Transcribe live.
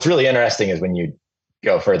What's really interesting is when you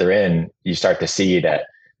go further in, you start to see that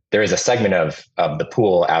there is a segment of the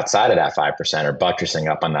pool outside of that 5% or buttressing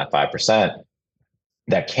up on that 5%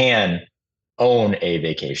 that can own a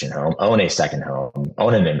vacation home, own a second home,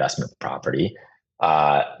 own an investment property.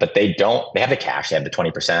 But they have the cash, they have the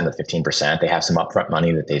 20%, the 15%, they have some upfront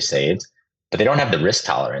money that they've saved, but they don't have the risk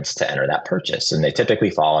tolerance to enter that purchase. And they typically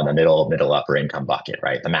fall in the middle upper income bucket,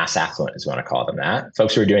 right? The mass affluent is what I call them that.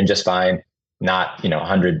 Folks who are doing just fine, not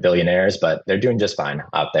 100 billionaires, but they're doing just fine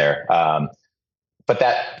out there. But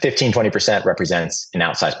that 15, 20% represents an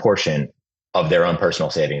outsized portion of their own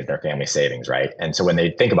personal savings, their family savings, right? And so when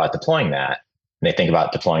they think about deploying that, and they think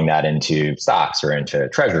about deploying that into stocks or into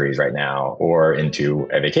treasuries right now, or into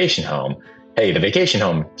a vacation home, hey, the vacation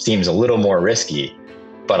home seems a little more risky,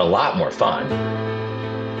 but a lot more fun.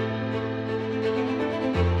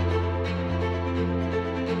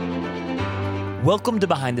 Welcome to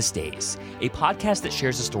Behind the Stays, a podcast that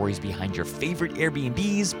shares the stories behind your favorite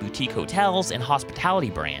Airbnbs, boutique hotels, and hospitality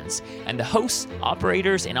brands, and the hosts,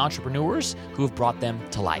 operators, and entrepreneurs who have brought them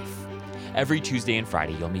to life. Every Tuesday and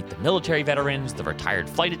Friday, you'll meet the military veterans, the retired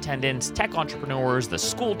flight attendants, tech entrepreneurs, the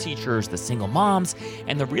school teachers, the single moms,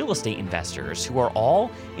 and the real estate investors who are all,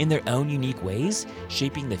 in their own unique ways,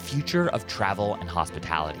 shaping the future of travel and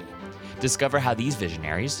hospitality. Discover how these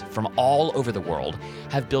visionaries from all over the world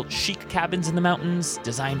have built chic cabins in the mountains,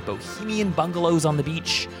 designed bohemian bungalows on the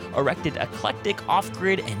beach, erected eclectic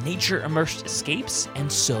off-grid and nature-immersed escapes,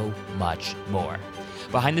 and so much more.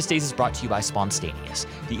 Behind the Stays is brought to you by Spontaneous,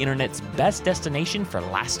 the internet's best destination for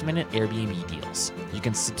last-minute Airbnb deals. You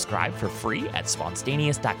can subscribe for free at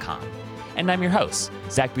spontaneous.com. And I'm your host,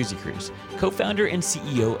 Zach Boozy-Cruz, co-founder and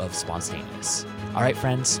CEO of Spontaneous. All right,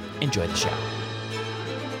 friends, enjoy the show.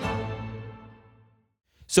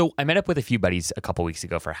 So I met up with a few buddies a couple weeks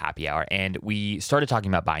ago for happy hour, and we started talking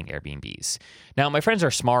about buying Airbnbs. Now, my friends are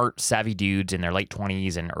smart, savvy dudes in their late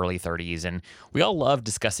 20s and early 30s, and we all love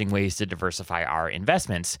discussing ways to diversify our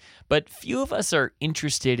investments, but few of us are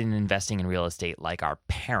interested in investing in real estate like our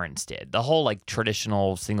parents did. The whole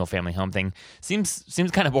traditional single-family home thing seems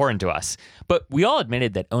kind of boring to us, but we all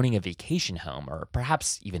admitted that owning a vacation home, or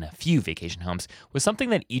perhaps even a few vacation homes, was something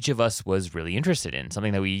that each of us was really interested in,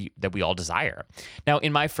 something that we all desire. Now,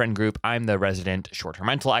 in my friend group, I'm the resident short-term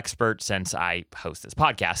rental expert since I host this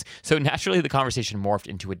podcast. So naturally, the conversation morphed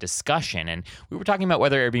into a discussion, and we were talking about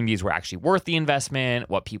whether Airbnbs were actually worth the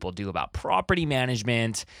investment, what people do about property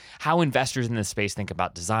management, how investors in this space think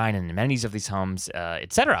about design and amenities of these homes,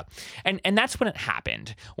 etc. And that's when it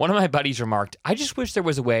happened. One of my buddies remarked, "I just wish there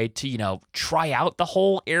was a way to, try out the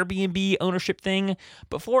whole Airbnb ownership thing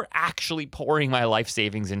before actually pouring my life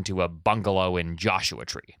savings into a bungalow in Joshua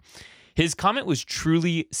Tree." His comment was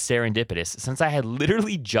truly serendipitous, since I had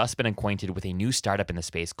literally just been acquainted with a new startup in the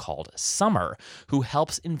space called Summer, who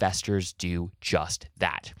helps investors do just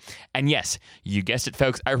that. And yes, you guessed it,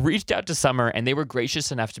 folks, I reached out to Summer, and they were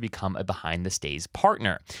gracious enough to become a Behind the Stays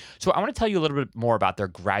partner. So I want to tell you a little bit more about their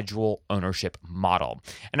gradual ownership model.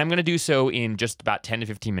 And I'm going to do so in just about 10 to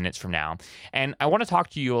 15 minutes from now. And I want to talk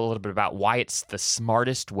to you a little bit about why it's the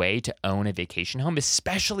smartest way to own a vacation home,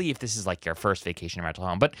 especially if this is your first vacation rental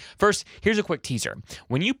home. But first, here's a quick teaser.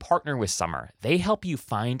 When you partner with Summer, they help you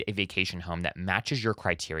find a vacation home that matches your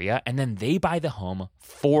criteria, and then they buy the home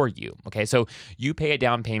for you. Okay, so you pay a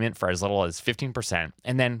down payment for as little as 15%,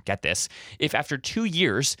 and then get this, if after 2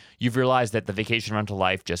 years you've realized that the vacation rental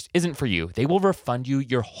life just isn't for you, they will refund you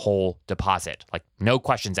your whole deposit, no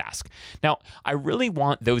questions asked. Now, I really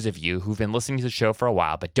want those of you who've been listening to the show for a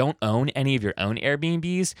while but don't own any of your own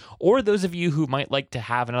Airbnbs, or those of you who might like to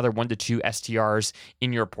have another 1 to 2 STRs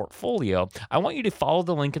in your portfolio, I want you to follow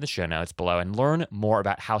the link in the show notes below and learn more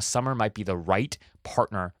about how Summer might be the right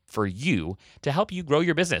partner for you to help you grow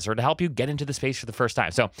your business or to help you get into the space for the first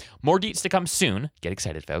time. So more deets to come soon. Get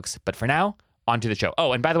excited, folks. But for now, on to the show.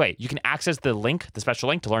 Oh, and by the way, you can access the special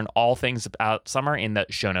link to learn all things about Summer in the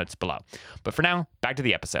show notes below. But for now, back to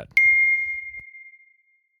the episode.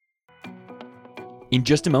 In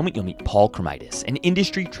just a moment, you'll meet Paul Kremitis, an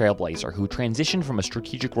industry trailblazer who transitioned from a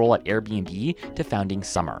strategic role at Airbnb to founding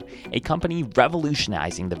Summer, a company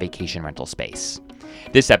revolutionizing the vacation rental space.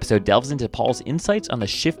 This episode delves into Paul's insights on the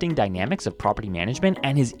shifting dynamics of property management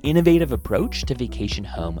and his innovative approach to vacation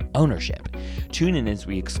home ownership. Tune in as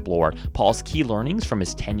we explore Paul's key learnings from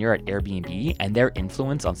his tenure at Airbnb and their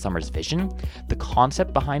influence on Summer's vision, the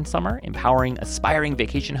concept behind Summer, empowering aspiring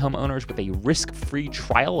vacation home owners with a risk-free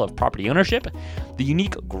trial of property ownership, the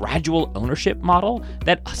unique gradual ownership model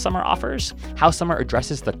that Summer offers, how Summer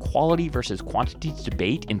addresses the quality versus quantity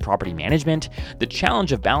debate in property management, the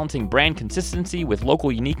challenge of balancing brand consistency with with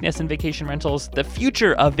local uniqueness in vacation rentals, the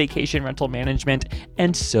future of vacation rental management,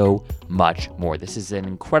 and so much more. This is an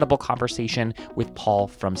incredible conversation with Paul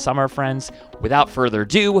from Summer Friends. Without further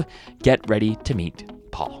ado, get ready to meet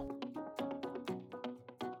Paul.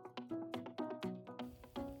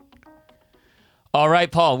 All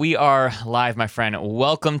right, Paul, we are live, my friend.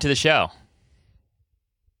 Welcome to the show.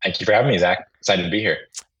 Thank you for having me, Zach. Excited to be here.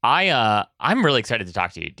 I'm really excited to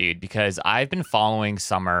talk to you, dude, because I've been following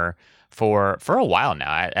Summer for a while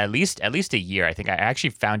now, at least a year. I think I actually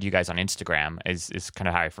found you guys on Instagram is kind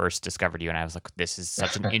of how I first discovered you, and I was like, this is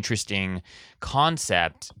such an interesting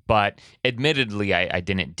concept. But admittedly, I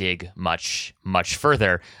didn't dig much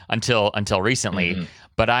further until recently. Mm-hmm.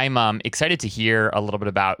 But I'm excited to hear a little bit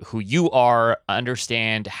about who you are,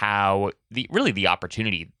 understand how the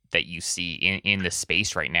opportunity that you see in the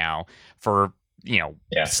space right now for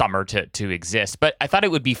Summer to exist. But I thought it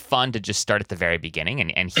would be fun to just start at the very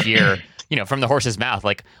beginning and hear from the horse's mouth,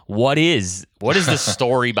 like what is the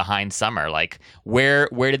story behind Summer? Like where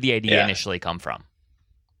did the idea initially come from?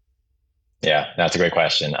 Yeah, that's a great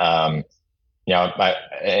question. In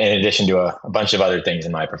addition to a bunch of other things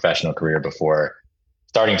in my professional career before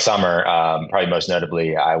starting Summer, probably most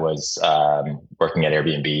notably, I was working at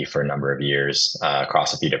Airbnb for a number of years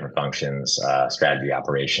across a few different functions, strategy,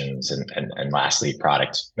 operations, and lastly,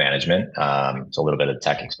 product management. So a little bit of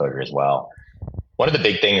tech exposure as well. One of the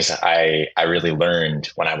big things I really learned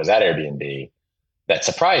when I was at Airbnb that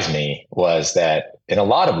surprised me was that in a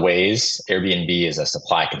lot of ways, Airbnb is a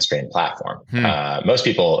supply constrained platform. Most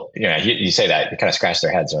people, you say that, they kind of scratch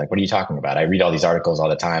their heads. They're like, what are you talking about? I read all these articles all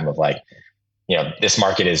the time of like, this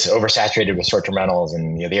market is oversaturated with short-term rentals,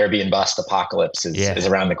 and the Airbnb bust apocalypse is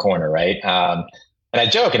around the corner, right? And I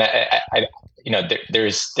joke, and I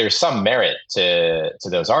there's some merit to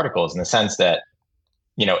those articles in the sense that,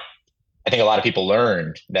 I think a lot of people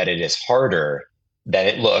learned that it is harder than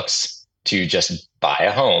it looks to just buy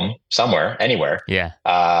a home somewhere, anywhere,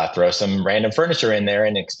 throw some random furniture in there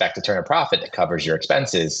and expect to turn a profit that covers your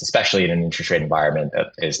expenses, especially in an interest rate environment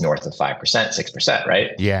that is north of 5%, 6%,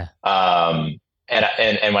 right? Yeah.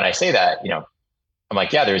 And when I say that, I'm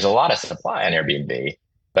like, yeah, there's a lot of supply on Airbnb,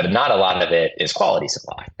 but not a lot of it is quality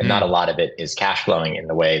supply, and not a lot of it is cash flowing in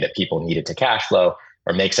the way that people need it to cash flow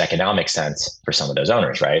or makes economic sense for some of those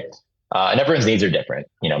owners, right? And everyone's needs are different.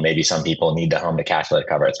 Maybe some people need the home to cash flow to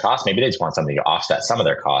cover its costs. Maybe they just want something to offset some of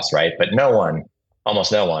their costs, right? But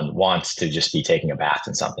almost no one wants to just be taking a bath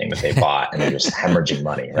in something that they bought and they're just hemorrhaging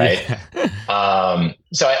money, right?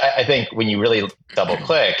 So I think when you really double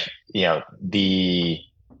click, the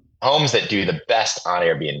homes that do the best on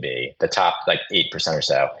Airbnb, the top like 8% or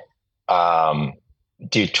so,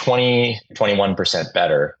 do 21%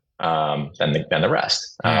 better than the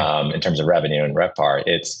rest in terms of revenue and RevPAR.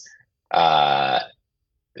 It's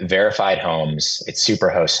verified homes, it's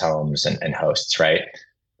superhost homes and hosts, right?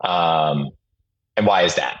 And why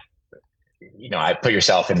is that? I put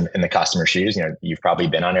yourself in the customer shoes. You've probably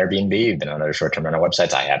been on Airbnb, you've been on other short-term rental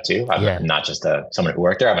websites. I have too. I'm not just someone who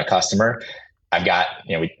worked there. I'm a customer. I've got,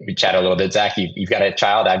 we chat a little bit, Zach, you've got a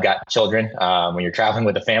child, I've got children. When you're traveling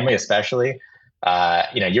with a family, especially,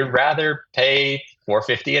 you'd rather pay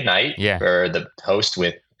 $450 a night for the host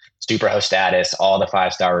with superhost status, all the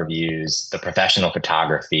 5-star reviews, the professional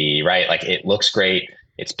photography, right? Like it looks great.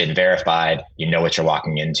 It's been verified. You know what you're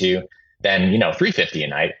walking into. Then, $350 a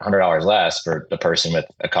night, $100 less for the person with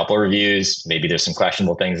a couple of reviews. Maybe there's some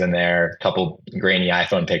questionable things in there, a couple grainy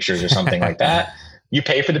iPhone pictures or something like that. You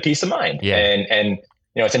pay for the peace of mind. Yeah. And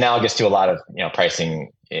it's analogous to a lot of,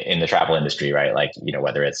 pricing in the travel industry, right? Like,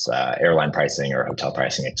 whether it's airline pricing or hotel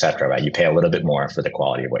pricing, et cetera, right? You pay a little bit more for the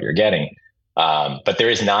quality of what you're getting. But there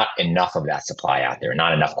is not enough of that supply out there,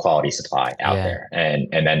 not enough quality supply out there. And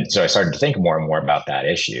then, so I started to think more and more about that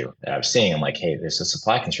issue that I was seeing. I'm like, hey, there's a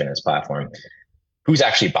supply constraint on this platform. Who's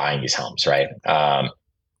actually buying these homes, right? So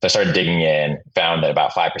I started digging in, found that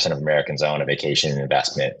about 5% of Americans own a vacation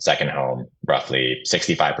investment, second home. Roughly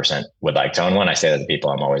 65% would like to own one. I say that to people,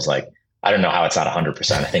 I'm always like, I don't know how it's not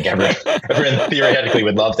 100%. I think everyone theoretically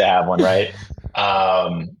would love to have one, right?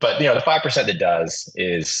 But the 5% that does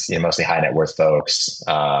is mostly high net worth folks.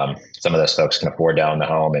 Some of those folks can afford to own the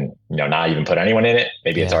home and not even put anyone in it.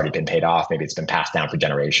 Maybe it's already been paid off. Maybe it's been passed down for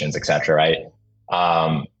generations, et cetera, right?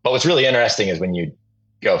 But what's really interesting is when you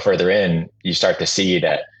go further in, you start to see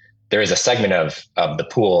that there is a segment of the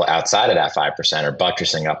pool outside of that 5% or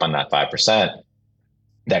buttressing up on that 5%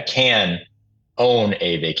 that can own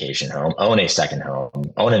a vacation home, own a second home,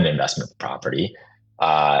 own an investment property.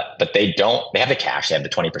 But they have the cash, they have the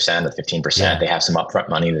 20%, the 15%, they have some upfront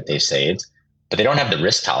money that they've saved, but they don't have the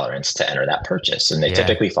risk tolerance to enter that purchase. And they Yeah.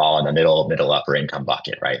 typically fall in the middle upper income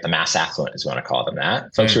bucket, right? The mass affluent is what I call them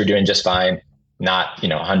that. Folks Mm. who are doing just fine, not,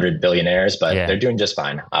 100 billionaires, but Yeah. they're doing just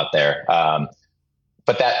fine out there.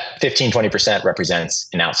 But that 15, 20% represents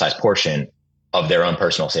an outsized portion of their own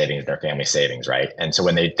personal savings, their family savings, right? And so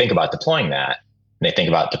when they think about deploying that, and they think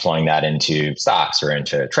about deploying that into stocks or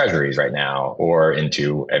into treasuries right now, or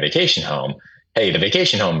into a vacation home, hey, the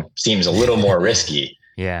vacation home seems a little more risky,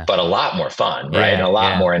 Yeah. but a lot more fun, right? And Yeah. a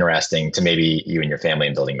lot Yeah. more interesting to maybe you and your family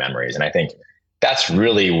and building memories. And I think that's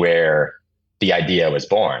really where the idea was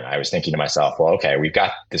born. I was thinking to myself, well, okay, we've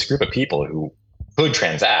got this group of people who could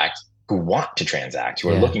transact, who want to transact, who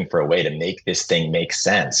are Yeah. looking for a way to make this thing make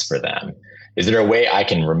sense for them. Is there a way I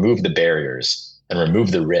can remove the barriers and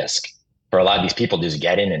remove the risk for a lot of these people to just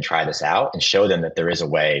get in and try this out and show them that there is a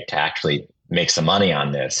way to actually make some money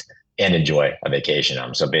on this and enjoy a vacation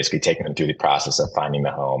home? So basically taking them through the process of finding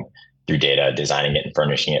the home through data, designing it and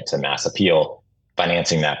furnishing it to mass appeal,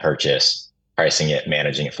 financing that purchase, pricing it,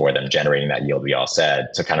 managing it for them, generating that yield we all said.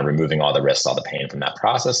 So kind of removing all the risks, all the pain from that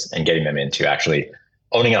process and getting them into actually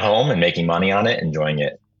owning a home and making money on it, enjoying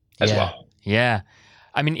it as Yeah. well. Yeah.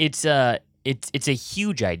 I mean, it's a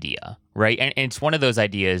huge idea, right? And it's one of those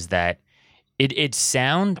ideas that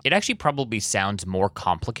it actually probably sounds more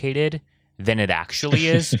complicated than it actually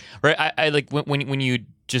is, right? I like when you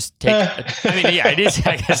just take. I mean, yeah, it is.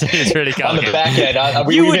 I guess it is really On the complicated. back end,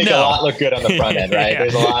 we make a lot look good on the front end, right? Yeah.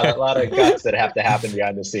 There's a lot of guts that have to happen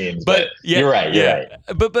behind the scenes. But yeah, you're right.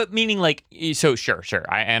 But meaning like, so sure.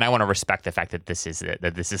 I want to respect the fact that this is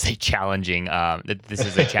a challenging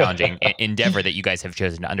endeavor that you guys have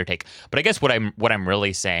chosen to undertake. But I guess what I'm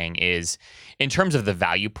really saying is, in terms of the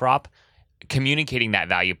value prop, communicating that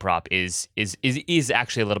value prop is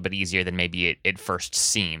actually a little bit easier than maybe it first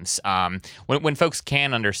seems. When folks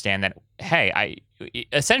can understand that, hey,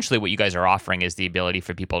 essentially what you guys are offering is the ability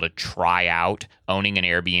for people to try out owning an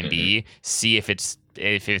Airbnb, see if it's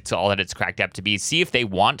all that it's cracked up to be, see if they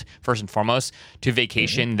want, first and foremost, to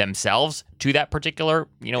vacation themselves to that particular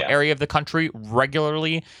area of the country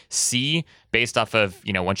regularly, see based off of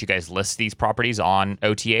once you guys list these properties on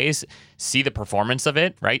OTAs, see the performance of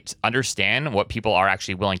it, right? Understand what people are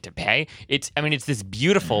actually willing to pay. It's this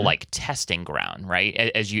beautiful like testing ground, right?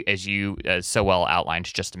 As you so well outlined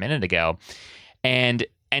just a minute ago, and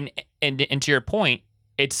to your point,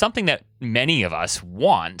 it's something that many of us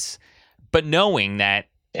want. But knowing that,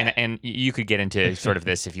 and you could get into sort of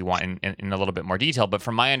this if you want in a little bit more detail, but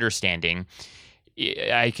from my understanding,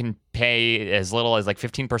 I can pay as little as like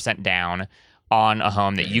 15% down on a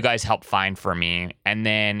home that you guys help find for me. And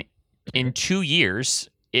then in 2 years,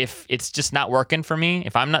 if it's just not working for me,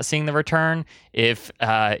 if I'm not seeing the return, if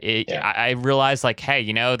I realize like, hey,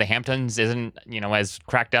 the Hamptons isn't, as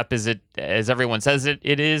cracked up as everyone says it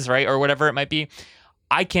is, right? Or whatever it might be,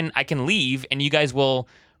 I can leave and you guys will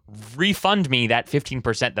refund me that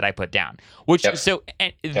 15% that I put down, which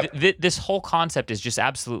this whole concept is just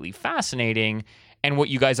absolutely fascinating. And what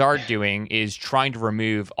you guys are doing is trying to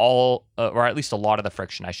remove all, or at least a lot of the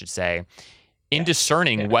friction, I should say, in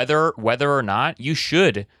discerning whether or not you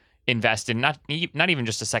should invest in not even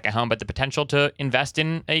just a second home, but the potential to invest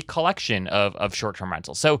in a collection of short-term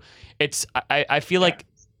rentals. So I feel like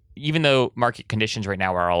even though market conditions right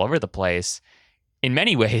now are all over the place, in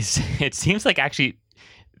many ways, it seems like actually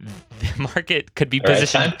the market could be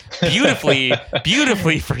positioned beautifully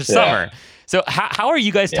for summer. So how are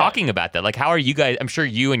you guys talking about that? Like, how are you guys? I'm sure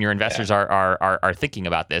you and your investors are thinking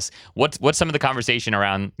about this. What's some of the conversation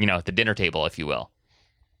around the dinner table, if you will?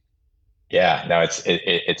 Yeah, no,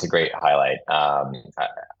 it's a great highlight.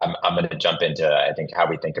 I'm going to jump into I think how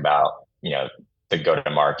we think about the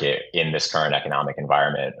go-to-market in this current economic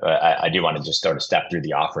environment. I do want to just sort of step through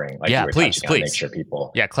the offering, like you were touching on, make sure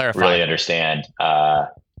people clarify, really understand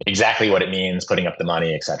exactly what it means, putting up the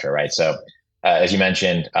money, et cetera, right? So as you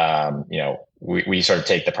mentioned, we sort of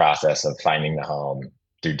take the process of finding the home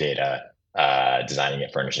through data, designing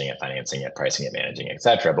it, furnishing it, financing it, pricing it, managing it, et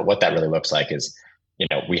cetera. But what that really looks like is,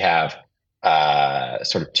 we have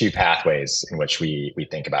sort of two pathways in which we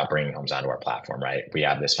think about bringing homes onto our platform, right? We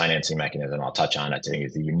have this financing mechanism I'll touch on. I think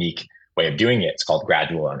is a unique way of doing it. It's called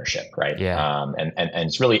gradual ownership, right? And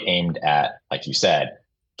it's really aimed at, like you said,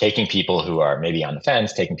 taking people who are maybe on the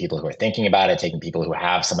fence, taking people who are thinking about it, taking people who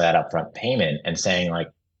have some of that upfront payment and saying like,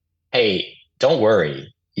 hey, don't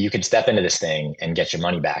worry, you can step into this thing and get your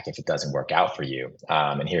money back if it doesn't work out for you.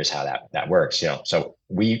 And here's how that works. So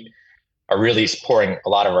we are really pouring a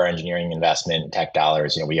lot of our engineering investment and tech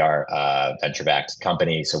dollars. We are a venture-backed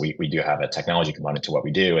company, so we do have a technology component to what we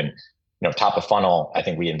do. And top of funnel, I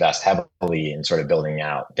think we invest heavily in sort of building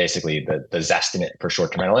out basically the Zestimate for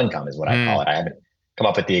short-term rental income is what I call it. I haven't come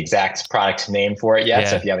up with the exact product name for it yet.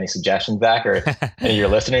 So if you have any suggestions, Zach, or any of your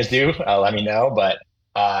listeners do, let me know. But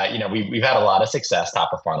we've had a lot of success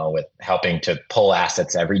top of funnel with helping to pull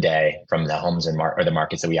assets every day from the homes or the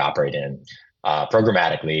markets that we operate in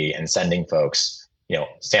programmatically, and sending folks,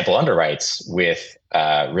 sample underwrites with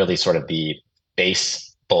really sort of the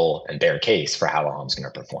base, bull, and bear case for how a home's going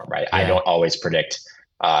to perform, right? I don't always predict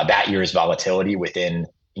that year's volatility within,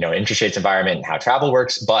 interest rates environment and how travel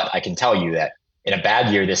works, but I can tell you that in a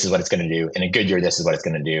bad year, this is what it's going to do. In a good year, this is what it's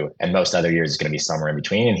going to do. And most other years is going to be somewhere in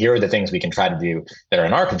between. And here are the things we can try to do that are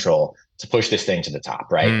in our control to push this thing to the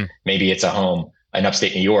top, right? Maybe it's a home in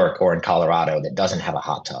upstate New York or in Colorado that doesn't have a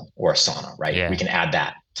hot tub or a sauna, right? We can add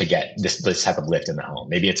that to get this type of lift in the home.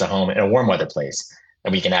 Maybe it's a home in a warm weather place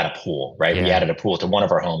and we can add a pool, right? We added a pool to one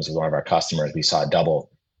of our homes with one of our customers. We saw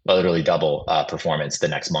literally double performance the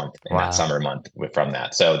next month in that summer month from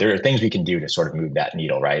that. So there are things we can do to sort of move that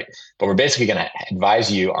needle, right? But we're basically going to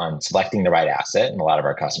advise you on selecting the right asset. And a lot of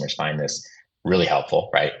our customers find this really helpful,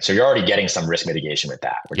 right? So you're already getting some risk mitigation with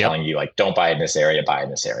that. We're telling you, like, don't buy in this area, buy in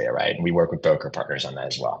this area, right? And we work with broker partners on that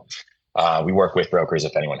as well. We work with brokers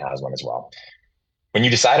if anyone has one as well. When you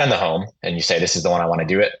decide on the home and you say, this is the one I want to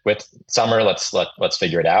do it with, Summer, let's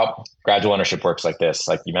figure it out. Gradual ownership works like this.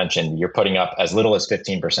 Like you mentioned, you're putting up as little as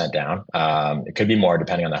 15% down. It could be more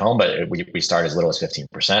depending on the home, but we start as little as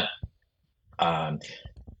 15%.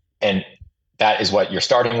 And that is what you're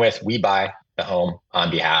starting with. We buy the home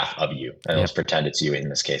on behalf of you. And let's pretend it's you in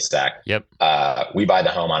this case, Zach. We buy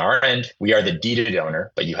the home on our end. We are the deeded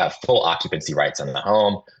owner, but you have full occupancy rights on the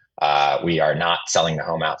home. We are not selling the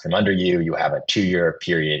home out from under you. You have a 2-year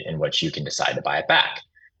period in which you can decide to buy it back.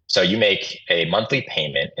 So you make a monthly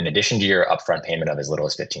payment in addition to your upfront payment of as little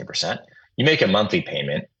as 15%. You make a monthly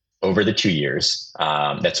payment over the 2 years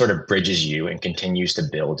that sort of bridges you and continues to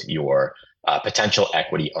build your potential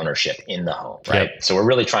equity ownership in the home, right? So we're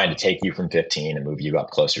really trying to take you from 15 and move you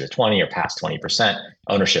up closer to 20 or past 20%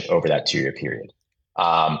 ownership over that 2-year period.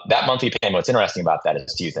 That monthly payment, what's interesting about that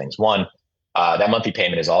is 2 things. One, that monthly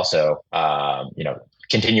payment is also,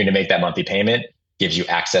 continuing to make that monthly payment gives you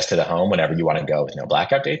access to the home whenever you want to go with no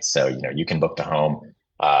blackout dates. So, you can book the home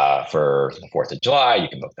for the 4th of July, you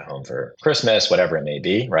can book the home for Christmas, whatever it may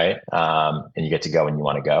be, right? And you get to go when you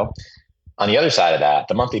want to go. On the other side of that,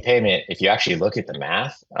 the monthly payment, if you actually look at the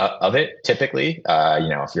math of it, typically,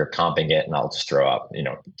 if you're comping it, and I'll just throw up,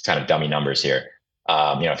 kind of dummy numbers here.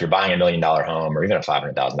 If you're buying $1 million home or even a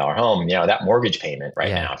 $500,000 home, that mortgage payment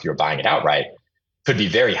now, if you're buying it outright, could be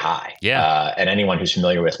very high. And anyone who's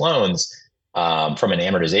familiar with loans, from an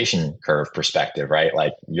amortization curve perspective, right?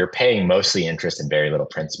 Like you're paying mostly interest and very little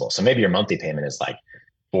principal. So maybe your monthly payment is like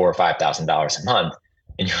 $4,000 or $5,000 a month,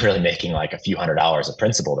 and you're really making like a few $100s of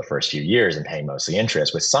principal the first few years and paying mostly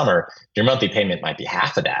interest. With Summer, your monthly payment might be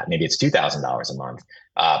half of that. Maybe it's $2,000 a month,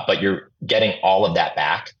 but you're getting all of that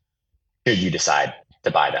back should you decide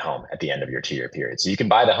to buy the home at the end of your 2-year period. So you can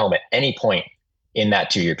buy the home at any point in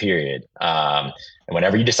that 2-year period. And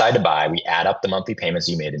whenever you decide to buy, we add up the monthly payments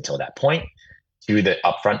you made until that point to the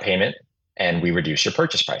upfront payment, and we reduce your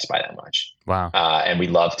purchase price by that much. And we'd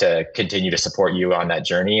love to continue to support you on that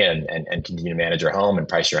journey and continue to manage your home and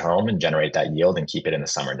price your home and generate that yield and keep it in the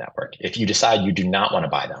Summer network. If you decide you do not want to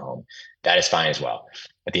buy the home, that is fine as well.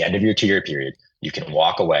 At the end of your 2-year period, you can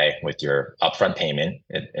walk away with your upfront payment,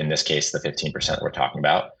 in this case, the 15% we're talking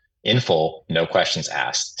about, in full, no questions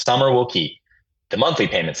asked. Summer will keep the monthly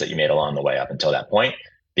payments that you made along the way up until that point,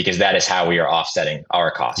 because that is how we are offsetting our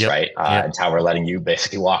costs, right? It's how we're letting you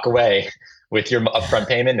basically walk away with your upfront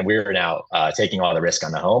payment, and we're now taking all the risk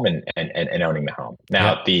on the home and owning the home.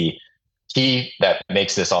 Now, the key that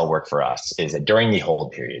makes this all work for us is that during the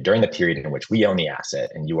hold period, during the period in which we own the asset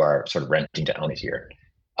and you are sort of renting to own it here,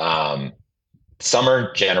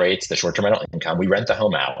 Summer generates the short-term rental income. We rent the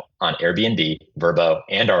home out on Airbnb, Vrbo,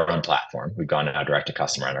 and our own platform. We've gone now direct to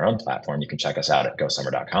customer on our own platform. You can check us out at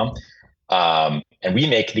gosummer.com. And we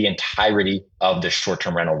make the entirety of the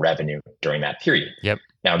short-term rental revenue during that period.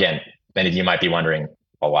 Now, again, many of you might be wondering,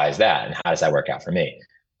 well, why is that? And how does that work out for me?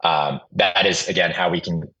 That is, again, how we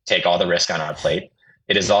can take all the risk on our plate.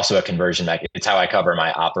 It is also a conversion mechanism. It's how I cover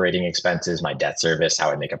my operating expenses, my debt service, how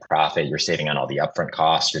I make a profit. You're saving on all the upfront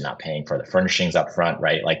costs. You're not paying for the furnishings upfront,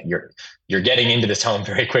 right? Like you're getting into this home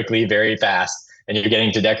very quickly, very fast, and you're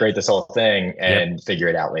getting to decorate this whole thing and figure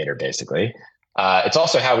it out later, basically. It's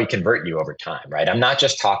also how we convert you over time, right? I'm not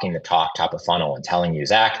just talking the talk top of funnel and telling you,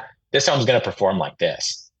 Zach, this home's going to perform like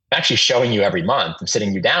this. I'm actually showing you every month. I'm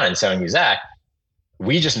sitting you down and showing you, Zach,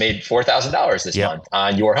 we just made $4,000 this month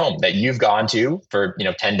on your home that you've gone to for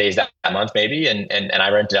 10 days that month maybe, and I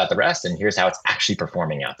rented out the rest, and here's how it's actually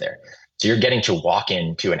performing out there. So you're getting to walk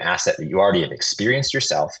into an asset that you already have experienced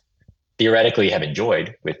yourself, theoretically have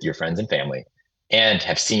enjoyed with your friends and family, and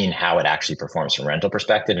have seen how it actually performs from a rental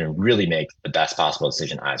perspective, and really make the best possible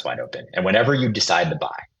decision eyes wide open. And whenever you decide to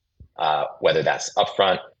buy, whether that's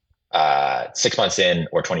upfront, 6 months in,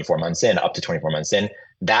 or 24 months in, up to 24 months in,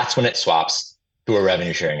 that's when it swaps to a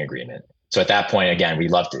revenue sharing agreement. So at that point, again, we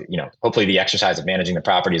love to, hopefully the exercise of managing the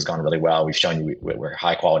property has gone really well. We've shown you we're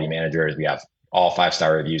high quality managers. We have all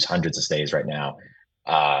 5-star reviews, hundreds of stays right now.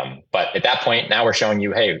 But at that point, now we're showing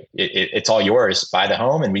you, hey, it's all yours. Buy the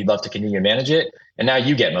home, and we'd love to continue to manage it. And now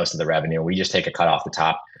you get most of the revenue. We just take a cut off the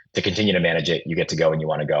top to continue to manage it. You get to go when you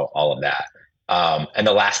want to go, all of that. And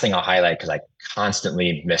the last thing I'll highlight, because I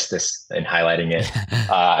constantly miss this in highlighting it,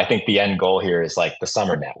 I think the end goal here is like the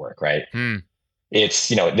summer network, right? It's,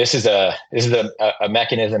 this is a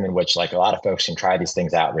mechanism in which like a lot of folks can try these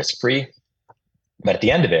things out risk-free. But at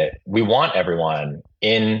the end of it, we want everyone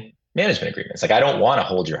in management agreements. Like, I don't want to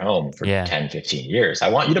hold your home for 10, 15 years. I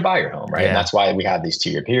want you to buy your home, right? And that's why we have these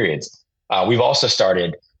 2-year periods. We've also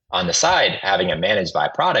started on the side having a managed by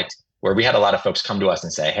product, where we had a lot of folks come to us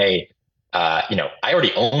and say, hey, I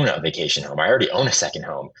already own a vacation home. I already own a second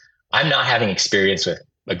home. I'm not having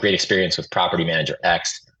a great experience with property manager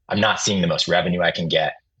X. I'm not seeing the most revenue I can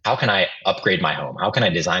get. How can I upgrade my home? How can I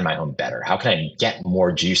design my home better? How can I get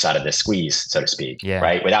more juice out of this squeeze, so to speak,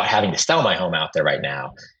 right? Without having to sell my home out there right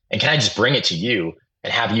now. And can I just bring it to you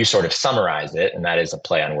and have you sort of summarize it? And that is a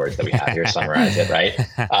play on words that we have here, summarize it, right?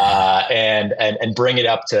 And bring it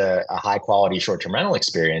up to a high quality short-term rental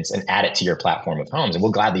experience and add it to your platform of homes. And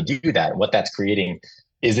we'll gladly do that. And what that's creating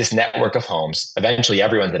is this network of homes. Eventually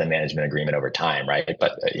everyone's in a management agreement over time, right?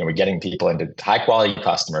 But we're getting people into high quality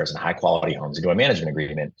customers and high quality homes into a management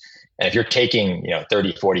agreement. And if you're taking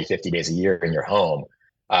 30, 40, 50 days a year in your home,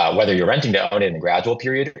 whether you're renting to own it in the gradual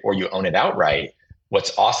period or you own it outright,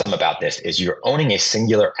 what's awesome about this is you're owning a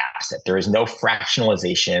singular asset. There is no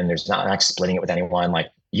fractionalization. There's not splitting it with anyone. Like,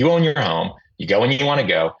 you own your home, you go when you want to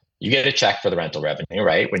go, you get a check for the rental revenue,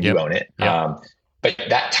 right? When you own it. But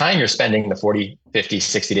that time you're spending, the 40, 50,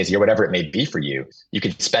 60 days a year, whatever it may be for you, you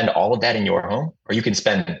can spend all of that in your home, or you can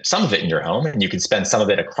spend some of it in your home, and you can spend some of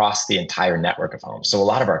it across the entire network of homes. So a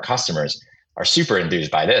lot of our customers are super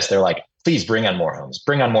enthused by this. They're like, please bring on more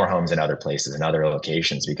homes in other places and other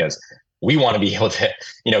locations, because we want to be able to,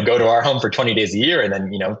 go to our home for 20 days a year and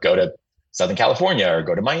then, go to Southern California or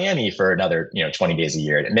go to Miami for another, 20 days a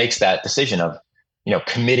year. And it makes that decision of,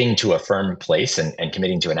 committing to a firm place and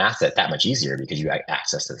committing to an asset that much easier, because you have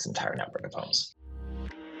access to this entire network of homes.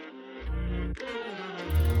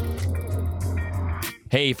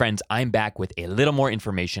 Hey friends, I'm back with a little more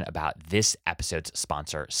information about this episode's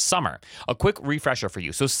sponsor, Summer. A quick refresher for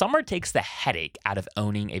you. So Summer takes the headache out of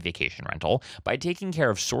owning a vacation rental by taking care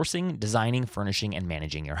of sourcing, designing, furnishing, and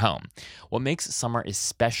managing your home. What makes Summer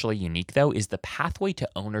especially unique, though, is the pathway to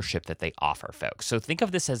ownership that they offer folks. So think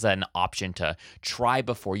of this as an option to try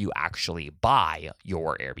before you actually buy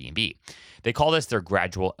your Airbnb. They call this their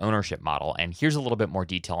gradual ownership model, and here's a little bit more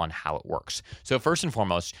detail on how it works. So first and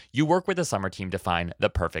foremost, you work with the Summer team to find the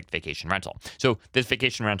perfect vacation rental. So this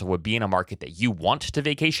vacation rental would be in a market that you want to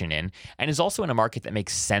vacation in, and is also in a market that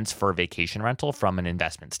makes sense for a vacation rental from an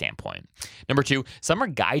investment standpoint. Number two, Summer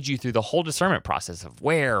guides you through the whole discernment process of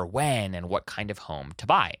where, when, and what kind of home to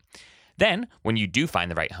buy. Then, when you do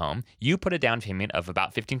find the right home, you put a down payment of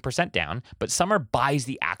about 15% down, but Summer buys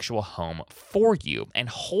the actual home for you and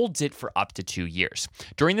holds it for up to 2 years.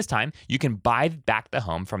 During this time, you can buy back the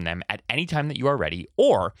home from them at any time that you are ready,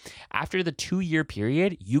 or after the 2-year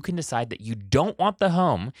period, you can decide that you don't want the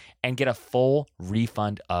home and get a full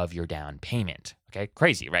refund of your down payment. Okay,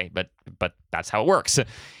 crazy, right? But that's how it works.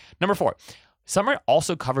 Number 4. Summer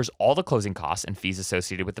also covers all the closing costs and fees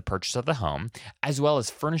associated with the purchase of the home, as well as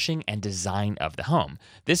furnishing and design of the home.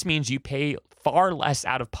 This means you pay far less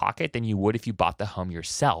out of pocket than you would if you bought the home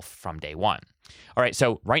yourself from day one. All right,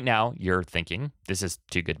 so right now you're thinking, this is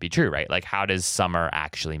too good to be true, right? Like, how does Summer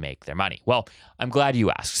actually make their money? Well, I'm glad you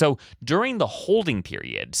asked. So during the holding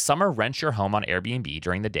period, Summer rents your home on Airbnb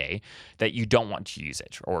during the day that you don't want to use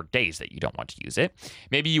it, or days that you don't want to use it.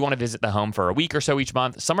 Maybe you want to visit the home for a week or so each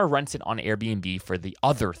month. Summer rents it on Airbnb for the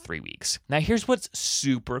other 3 weeks. Now, here's what's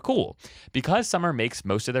super cool. Because Summer makes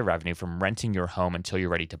most of their revenue from renting your home until you're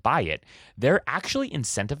ready to buy it, they're actually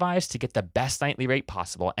incentivized to get the best nightly rate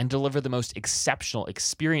possible and deliver the most exceptional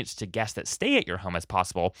experience to guests that stay at your home as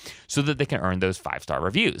possible, so that they can earn those 5-star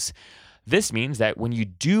reviews. This means that when you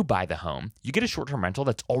do buy the home, you get a short-term rental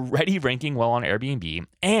that's already ranking well on Airbnb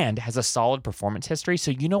and has a solid performance history,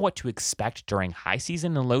 so you know what to expect during high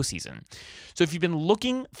season and low season. So if you've been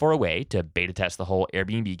looking for a way to beta test the whole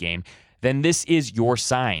Airbnb game, then this is your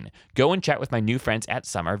sign. Go and chat with my new friends at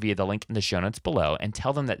Summer via the link in the show notes below and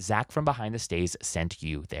tell them that Zach from Behind the Stays sent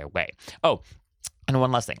you their way. Oh, and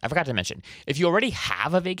one last thing, I forgot to mention, if you already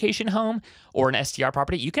have a vacation home or an STR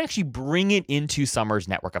property, you can actually bring it into Summer's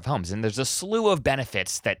network of homes. And there's a slew of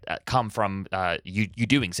benefits that come from you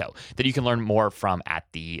doing so that you can learn more from at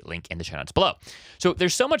the link in the show notes below. So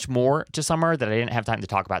there's so much more to Summer that I didn't have time to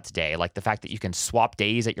talk about today, like the fact that you can swap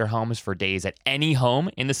days at your homes for days at any home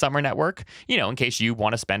in the Summer network, in case you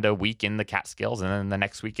want to spend a week in the Catskills and then the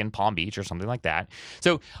next week in Palm Beach or something like that.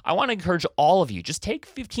 So I want to encourage all of you, just take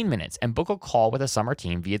 15 minutes and book a call with a Summer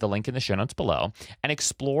team via the link in the show notes below and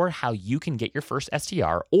explore how you can get your first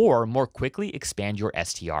STR or more quickly expand your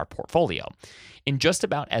STR portfolio in just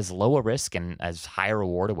about as low a risk and as high a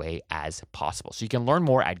reward a way as possible. So you can learn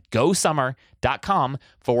more at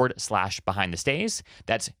gosummer.com/behind the stays.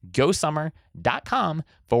 That's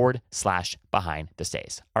gosummer.com/behind the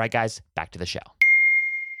stays. All right, guys, back to the show.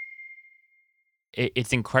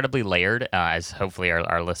 It's incredibly layered, as hopefully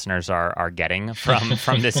our listeners are getting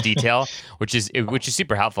from this detail, which is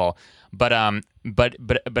super helpful. But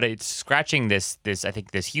it's scratching this I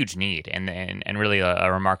think this huge need and really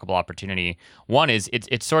a remarkable opportunity. One is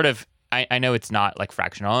it's sort of, I know it's not like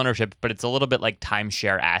fractional ownership, but it's a little bit like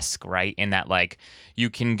timeshare-esque, right? In that, like, you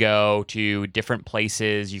can go to different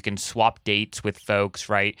places, you can swap dates with folks,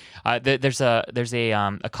 right? There's a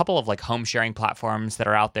couple of like home sharing platforms that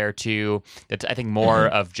are out there too. That's, I think, more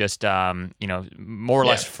of just more or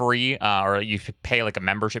less free, or you pay like a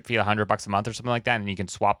membership fee, $100 a month or something like that, and you can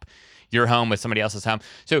swap your home with somebody else's home.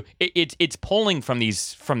 So it's pulling from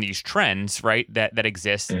these trends, right, that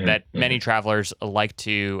exist that many travelers like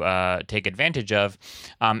to take advantage of,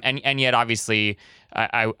 and yet obviously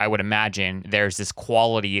I would imagine there's this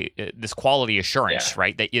quality assurance,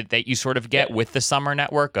 right, that you sort of get with the Summer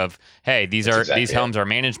network of, hey, these homes are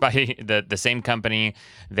managed by the same company,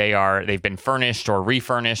 they've been furnished or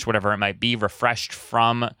refurnished, whatever it might be, refreshed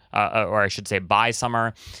from or I should say by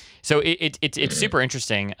Summer. So it's super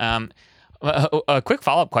interesting. A quick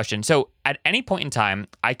follow-up question. So at any point in time,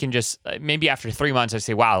 I can just maybe after 3 months, I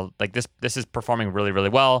say, wow, like this is performing really, really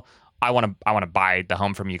well. I want to buy the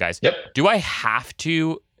home from you guys. Yep. Do I have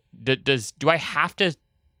to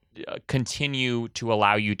continue to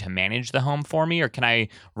allow you to manage the home for me, or can I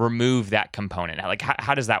remove that component? Like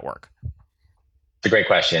how does that work? It's a great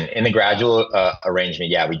question. In the gradual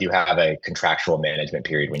arrangement, yeah, we do have a contractual management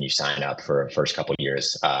period when you sign up for first couple of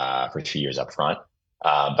years, for 3 years up front.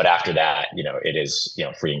 But after that, it is,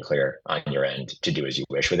 free and clear on your end to do as you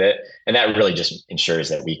wish with it. And that really just ensures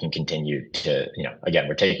that we can continue to, again,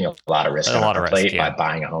 we're taking a lot of risk on our plate by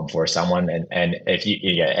buying a home for someone. And if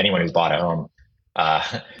you anyone who's bought a home,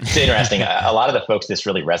 it's interesting. A lot of the folks this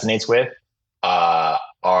really resonates with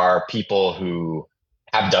are people who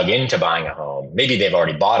have dug into buying a home. Maybe they've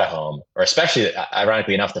already bought a home, or especially,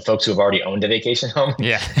 ironically enough, the folks who have already owned a vacation home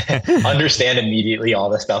understand immediately all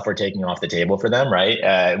the stuff we're taking off the table for them, right?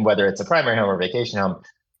 Whether it's a primary home or vacation home,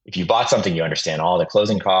 if you bought something, you understand all the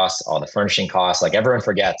closing costs, all the furnishing costs. Like everyone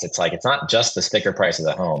forgets, it's not just the sticker price of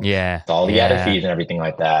the home. Yeah. It's all the added fees and everything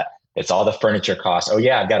like that. It's all the furniture costs. Oh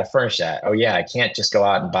yeah, I've got to furnish that. Oh yeah, I can't just go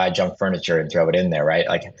out and buy junk furniture and throw it in there, right?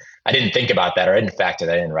 Like I didn't think about that, or I didn't factor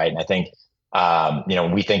that in, right? And I think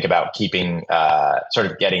we think about keeping, sort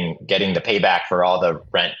of getting the payback for all the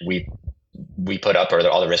rent we put up, or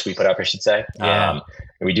all the risk we put up, I should say. Yeah.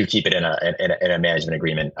 We do keep it in a management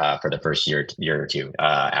agreement for the first year or two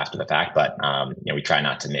after the fact, but we try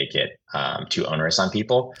not to make it too onerous on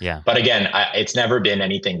people. Yeah. But again, it's never been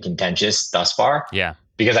anything contentious thus far. Yeah.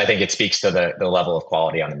 Because I think it speaks to the level of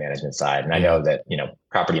quality on the management side, and I know that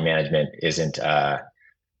property management isn't a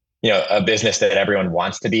business that everyone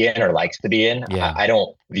wants to be in or likes to be in. Yeah. I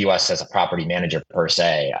don't view us as a property manager per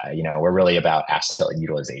se. We're really about asset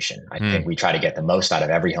utilization. I think we try to get the most out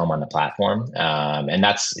of every home on the platform. And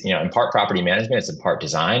that's, in part property management, it's in part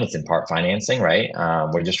design, it's in part financing, right?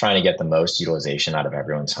 We're just trying to get the most utilization out of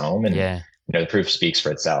everyone's home. And, the proof speaks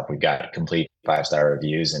for itself. We've got complete 5-star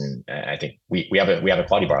reviews. And I think we have a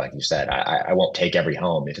quality bar, like you said. I won't take every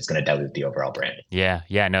home if it's going to dilute the overall brand. Yeah.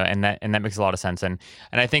 No. And that makes a lot of sense. And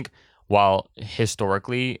I think, while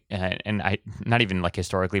historically, and I not even like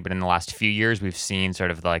historically, but in the last few years, we've seen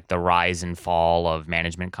sort of like the rise and fall of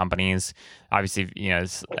management companies. Obviously,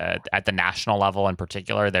 at the national level in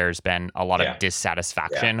particular, there's been a lot of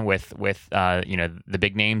dissatisfaction with the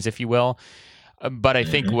big names, if you will. But I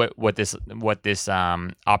think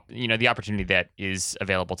Mhm. the opportunity that is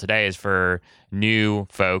available today is for new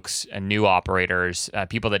folks and new operators,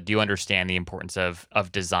 people that do understand the importance of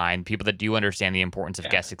design, people that do understand the importance of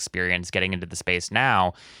Yeah. guest experience, getting into the space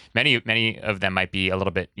now. Many of them might be a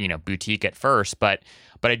little bit boutique at first, but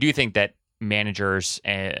I do think that managers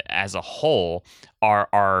as a whole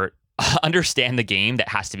are understand the game that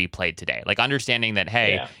has to be played today. Like understanding that,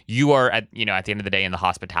 hey, Yeah. you are at the end of the day in the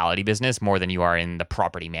hospitality business more than you are in the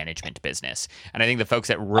property management business. And I think the folks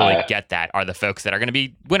that really I get that are the folks that are going to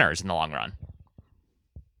be winners in the long run.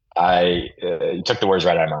 you took the words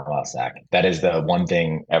right out of my mouth, Zach. That is the one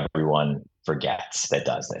thing everyone forgets that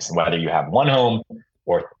does this. And whether you have one home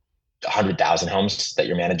or 100,000 homes that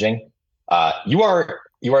you're managing, you are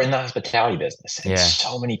in the hospitality business, and Yeah.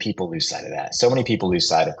 so many people lose sight of that. So many people lose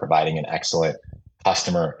sight of providing an excellent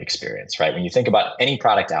customer experience. Right? When you think about any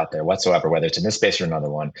product out there whatsoever, whether it's in this space or another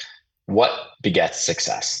one, what begets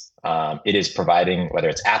success? It is providing, whether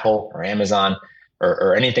it's Apple or Amazon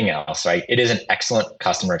or anything else, right? It is an excellent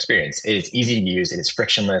customer experience. It is easy to use. It is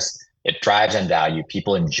frictionless. It drives in value.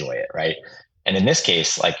 People enjoy it, right? And in this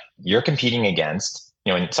case, like you're competing against,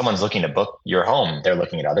 when someone's looking to book your home, they're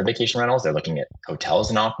looking at other vacation rentals. They're looking at hotels,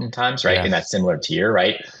 and oftentimes, right, Yeah. in that similar tier,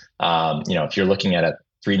 right? If you're looking at a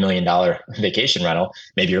 $3 million vacation rental,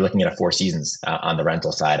 maybe you're looking at a Four Seasons on the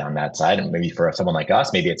rental side, on that side. And maybe for someone like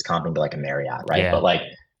us, maybe it's comping to like a Marriott, right? Yeah. But like,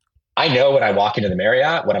 I know when I walk into the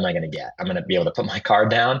Marriott, what am I going to get? I'm going to be able to put my card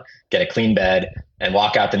down, get a clean bed, and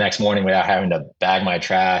walk out the next morning without having to bag my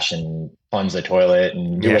trash and plunge the toilet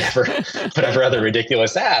and do whatever other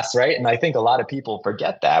ridiculous ass, right? And I think a lot of people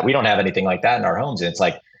forget that. We don't have anything like that in our homes. And it's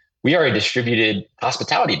like, we are a distributed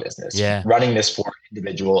hospitality business Yeah. running this for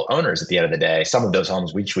individual owners at the end of the day. Some of those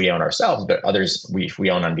homes which we own ourselves, but others we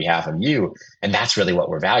own on behalf of you. And that's really what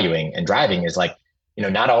we're valuing and driving is like,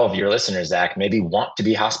 not all of your listeners, Zach, maybe want to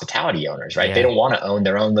be hospitality owners, right? Yeah. They don't want to own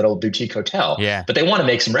their own little boutique hotel, Yeah. but they want to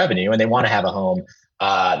make some revenue and they want to have a home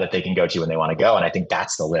that they can go to when they want to go. And I think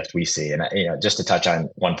that's the lift we see. And, just to touch on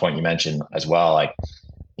one point you mentioned as well, like,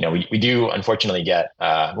 we do unfortunately get,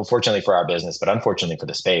 well, fortunately for our business, but unfortunately for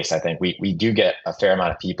the space, I think we do get a fair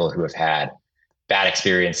amount of people who have had bad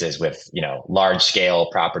experiences with, large scale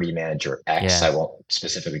property manager X. Yeah. I won't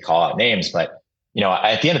specifically call out names, but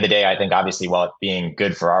at the end of the day, I think obviously while it being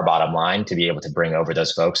good for our bottom line to be able to bring over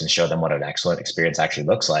those folks and show them what an excellent experience actually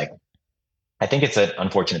looks like, I think it's an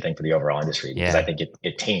unfortunate thing for the overall industry because I think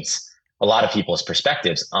it taints a lot of people's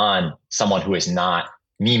perspectives on someone who is not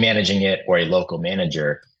me managing it or a local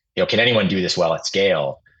manager. Can anyone do this well at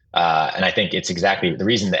scale? And I think it's exactly the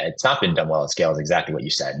reason that it's not been done well at scale is exactly what you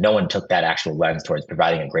said. No one took that actual lens towards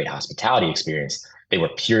providing a great hospitality experience. They were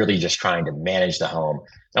purely just trying to manage the home,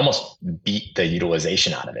 almost beat the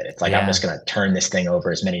utilization out of it. It's like, I'm just going to turn this thing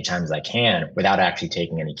over as many times as I can without actually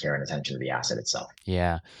taking any care and attention to the asset itself.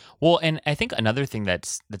 Yeah. Well, and I think another thing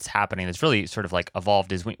that's happening that's really sort of like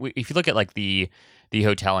evolved is if you look at like the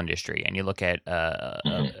hotel industry and you look at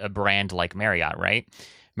a brand like Marriott, right?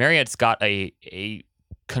 Marriott's got a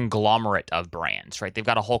conglomerate of brands, right? They've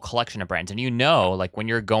got a whole collection of brands, and like when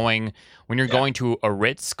you're going to a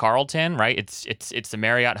Ritz-Carlton, right? It's the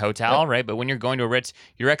Marriott hotel, right? But when you're going to a Ritz,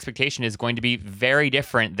 your expectation is going to be very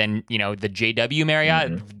different than the JW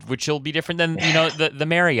Marriott, which will be different than the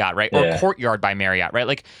Marriott, right? Or Courtyard by Marriott, right?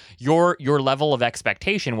 Like your level of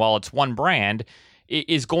expectation, while it's one brand,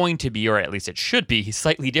 is going to be, or at least it should be,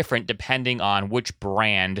 slightly different depending on which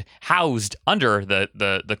brand housed under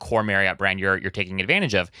the core Marriott brand you're taking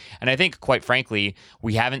advantage of. And I think, quite frankly,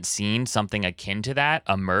 we haven't seen something akin to that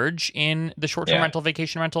emerge in the short-term rental,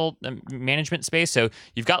 vacation rental management space. So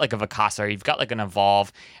you've got like a Vacasa, you've got like an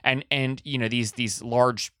Evolve, and these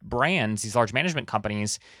large brands, these large management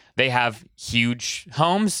companies, they have huge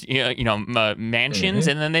homes, mansions,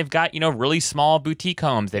 and then they've got, really small boutique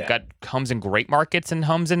homes. They've got homes in great markets and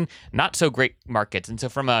homes in not so great markets. And so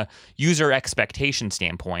from a user expectation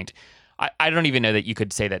standpoint, I don't even know that you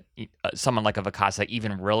could say that someone like a Vacasa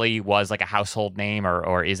even really was like a household name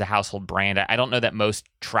or is a household brand. I don't know that most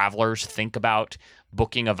travelers think about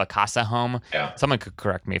booking a Vacasa home. Yeah. Someone could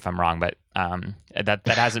correct me if I'm wrong, but that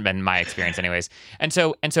hasn't been my experience anyways. And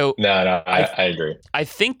so No, I agree. I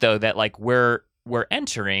think though that like we're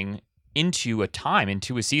entering into a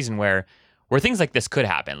season where things like this could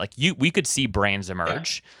happen. Like we could see brands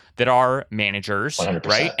emerge that are managers, 100%.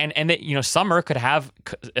 right? And that Summer could have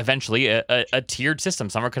eventually a tiered system.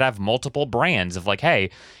 Summer could have multiple brands of like, hey,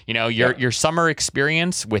 your summer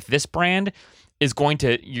experience with this brand is going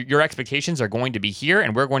to, your expectations are going to be here,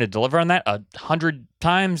 and we're going to deliver on that 100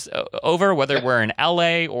 times over, whether we're in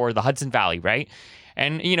LA or the Hudson Valley, right?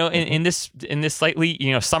 And you know, Hmm. in this slightly,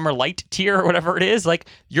 you know, summer light tier or whatever it is, like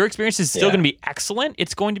your experience is still Yeah. going to be excellent.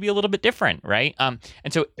 It's going to be a little bit different, right? And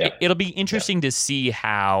so Yep. it'll be Yep. interesting to see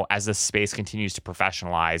how, as the space continues to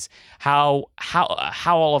professionalize, how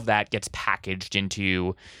all of that gets packaged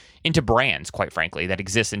into brands, quite frankly, that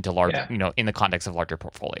exist into large, Yeah. you know, in the context of larger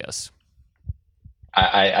portfolios.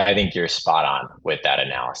 I think you're spot on with that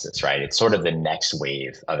analysis, right? It's sort of the next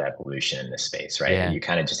wave of evolution in this space, right? Yeah, You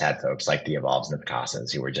kind of just had folks like the Evolves and the Picassos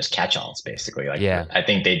who were just catch-alls, basically. Like, yeah, I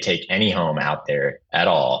think they'd take any home out there at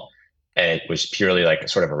all, and it was purely like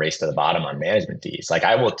sort of a race to the bottom on management fees. Like,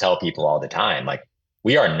 I will tell people all the time, like,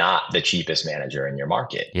 we are not the cheapest manager in your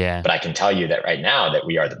market, yeah, but I can tell you that right now that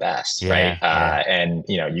we are the best, right? yeah, yeah, And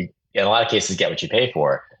you in a lot of cases get what you pay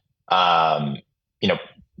for. Um, you know,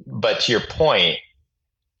 but to your point,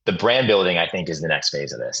 the brand building, I think, is the next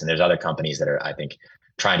phase of this. And there's other companies that are, I think,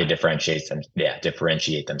 trying to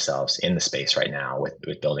differentiate themselves in the space right now with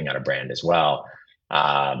building out a brand as well.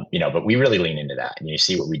 But we really lean into that. And you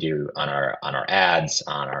see what we do on our ads,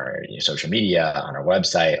 on our social media, on our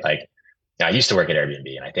website. Like, I used to work at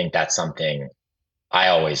Airbnb, and I think that's something I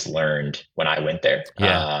always learned when I went there.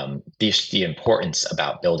 yeah, The importance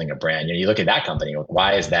about building a brand. You look at that company. Like,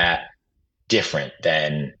 why is that different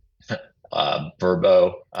than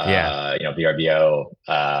Verbo, yeah,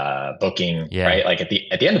 VRBO, Booking, yeah, right? Like at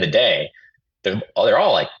the end of the day, they're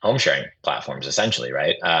all like home sharing platforms essentially,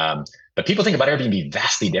 right? But people think about Airbnb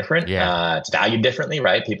vastly different. yeah, It's valued differently,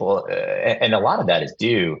 right? People, and a lot of that is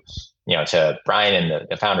due, to Brian and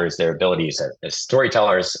the founders, their abilities as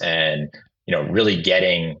storytellers, and really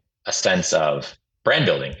getting a sense of brand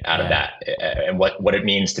building out of yeah, that, and what it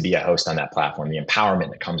means to be a host on that platform, the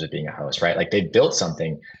empowerment that comes with being a host, right? Like, they've built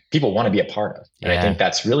something people want to be a part of. And I yeah, think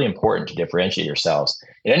that's really important to differentiate yourselves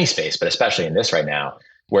in any space, but especially in this right now,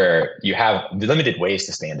 where you have limited ways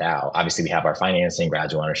to stand out. Obviously, we have our financing,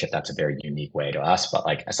 gradual ownership. That's a very unique way to us. But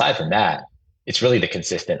like, aside from that, it's really the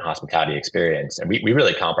consistent hospitality experience. And we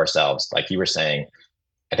really comp ourselves, like you were saying,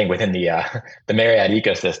 I think within the Marriott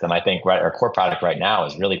ecosystem, I think our core product right now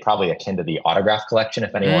is really probably akin to the autograph collection.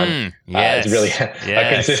 If anyone is really yes, a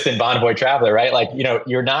yes, consistent Bonvoy traveler, right? Like,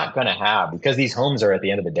 you're not going to have, because these homes are at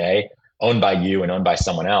the end of the day owned by you and owned by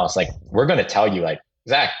someone else. Like, we're going to tell you, like,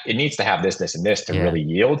 Zach, it needs to have this, this, and this to yeah, really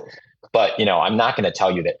yield. But I'm not going to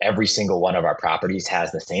tell you that every single one of our properties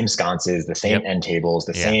has the same sconces, the same yep, end tables,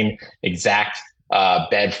 the yeah, same exact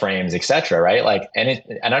bed frames, etc. Right? Like, and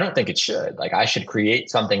I don't think it should. Like, I should create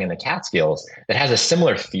something in the Catskills that has a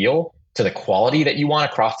similar feel to the quality that you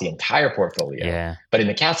want across the entire portfolio. yeah, But in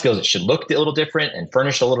the Catskills, it should look a little different and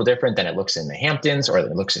furnished a little different than it looks in the Hamptons, or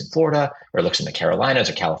it looks in Florida, or it looks in the Carolinas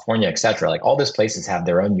or California, etc. Like, all these places have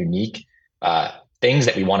their own unique uh, things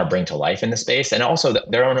that we want to bring to life in the space, and also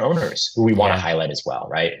their own owners who we want to yeah. highlight as well,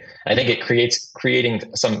 right? I think it creating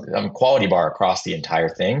some quality bar across the entire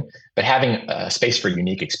thing, but having a space for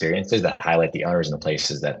unique experiences that highlight the owners and the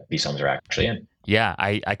places that these homes are actually in. Yeah,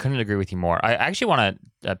 I couldn't agree with you more. I actually want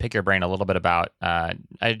to pick your brain a little bit about. I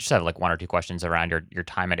just have like one or two questions around your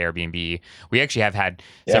time at Airbnb. We actually have had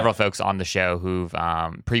Yeah. several folks on the show who've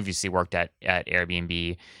previously worked at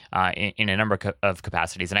Airbnb in a number of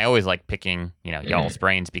capacities, and I always like picking y'all's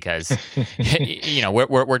brains because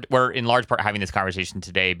we're in large part having this conversation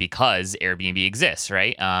today because Airbnb exists,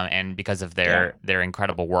 right? And because of Yeah. their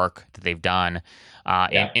incredible work that they've done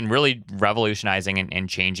Yeah. in really revolutionizing and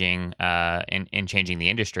changing in changing the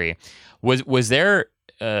industry. Was there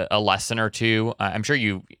a lesson or two? I'm sure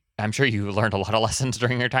you learned a lot of lessons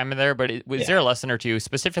during your time in there, but was there Yeah. a lesson or two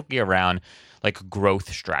specifically around like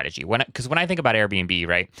growth strategy? Because when I think about Airbnb,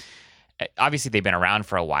 right, obviously they've been around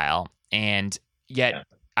for a while, and yet Yeah.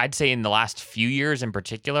 I'd say in the last few years in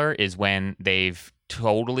particular is when they've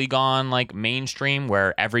totally gone like mainstream,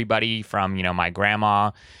 where everybody from my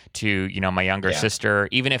grandma to my younger Yeah. sister,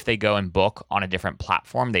 even if they go and book on a different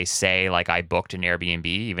platform, they say like I booked an Airbnb,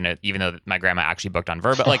 even though my grandma actually booked on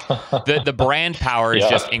Verbo. Like the brand power is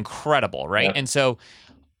just Yeah. incredible, right? Yeah. And so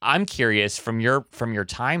I'm curious from your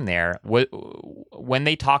time there, when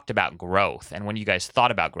they talked about growth and when you guys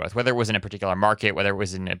thought about growth, whether it was in a particular market, whether it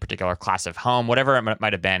was in a particular class of home, whatever it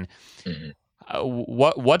might have been, Mhm.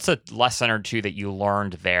 what's a lesson or two that you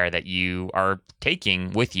learned there that you are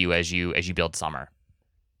taking with you as you build Summer?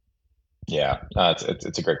 Yeah.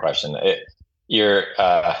 It's a great question. Your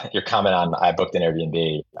comment on I booked an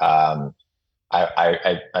Airbnb.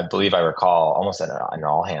 I believe I recall almost an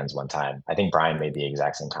all hands one time. I think Brian made the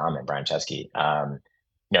exact same comment, Brian Chesky.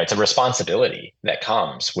 It's a responsibility that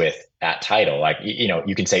comes with that title. Like,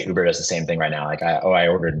 you can say Uber does the same thing right now. Like, I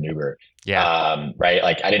ordered an Uber, Yeah, right?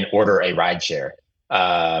 Like, I didn't order a ride share.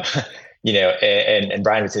 Uh, and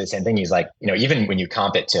Brian would say the same thing. He's like, even when you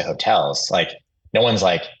comp it to hotels, like no one's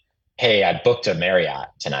like, hey, I booked a Marriott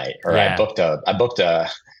tonight, or Yeah. I booked a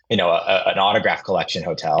an autograph collection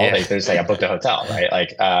hotel. Yeah. They say I booked a hotel, right?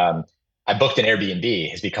 Like, I booked an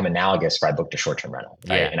Airbnb has become analogous for I booked a short-term rental,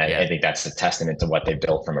 right? Yeah, And I think that's a testament to what they've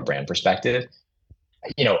built from a brand perspective.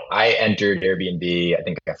 I entered Airbnb. I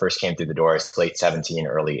think I first came through the doors late 17,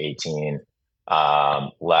 early 18.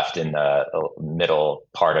 Left in the middle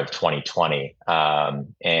part of 2020.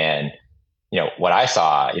 And what I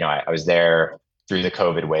saw, I was there through the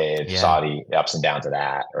COVID wave, saw the ups and downs of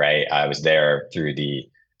that, right? I was there through the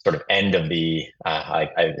sort of end of the, I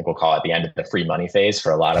think we'll call it the end of the free money phase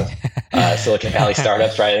for a lot of Silicon Valley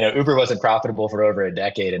startups, right? Uber wasn't profitable for over a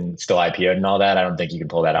decade and still IPO'd and all that. I don't think you can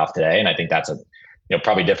pull that off today. And I think that's a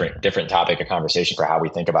probably different topic of conversation for how we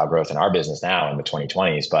think about growth in our business now in the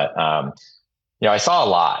 2020s. But I saw a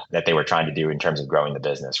lot that they were trying to do in terms of growing the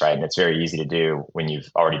business, right? And it's very easy to do when you've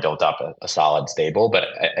already built up a solid stable. But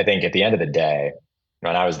I think at the end of the day,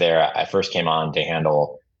 when I was there, I first came on to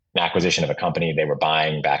handle an acquisition of a company they were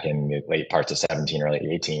buying back in the late parts of 17, early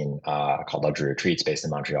 18, called Luxury Retreats, based in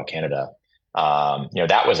Montreal, Canada.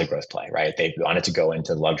 That was a growth play, right? They wanted to go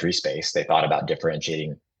into the luxury space. They thought about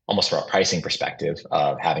differentiating almost from a pricing perspective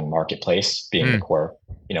of having marketplace being the core,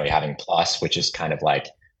 having plus, which is kind of like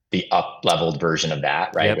the up-leveled version of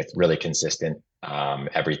that, right? With really consistent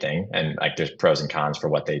everything. And like there's pros and cons for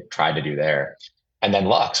what they tried to do there. And then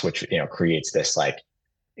Lux, which, creates this like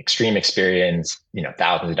extreme experience,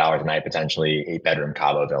 thousands of dollars a night, potentially 8-bedroom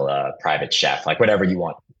Cabo villa, private chef, like whatever you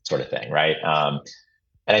want sort of thing, right?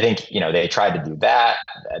 And I think, they tried to do that.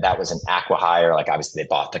 That was an acqui-hire. Like obviously they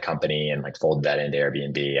bought the company and like folded that into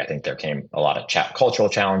Airbnb. I think there came a lot of cultural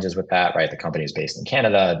challenges with that, right? The company is based in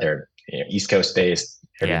Canada. They're East Coast based.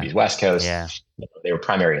 Airbnb's West Coast. Yeah. They were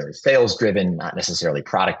primarily sales driven, not necessarily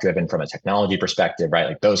product driven from a technology perspective, right?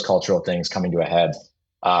 Like those cultural things coming to a head.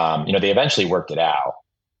 They eventually worked it out.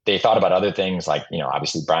 They thought about other things like,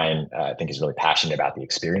 obviously Brian, I think is really passionate about the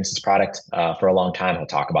experiences product for a long time. He'll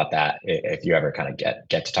talk about that if you ever kind of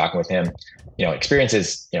get to talking with him.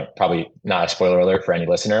 Experiences, probably not a spoiler alert for any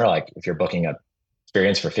listener. Like if you're booking a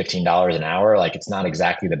experience for $15 an hour, like it's not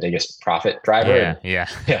exactly the biggest profit driver. Yeah.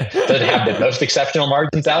 Doesn't have the most exceptional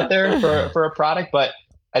margins out there for a product. But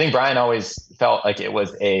I think Brian always felt like it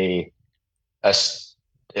was a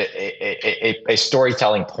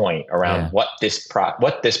storytelling point around what this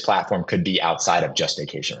platform could be outside of just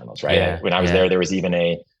vacation rentals, right? When I was there was even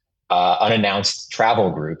a unannounced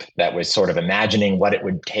travel group that was sort of imagining what it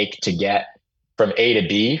would take to get from A to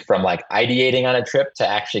B, from like ideating on a trip to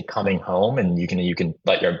actually coming home. And you can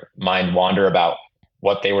let your mind wander about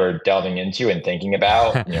what they were delving into and thinking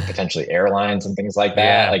about, potentially airlines and things like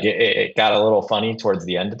that. Like it got a little funny towards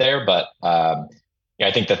the end there, but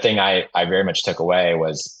I think the thing I very much took away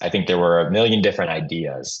was I think there were a million different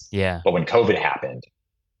ideas. Yeah. But when COVID happened,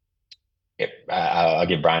 I'll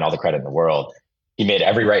give Brian all the credit in the world. He made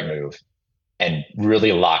every right move and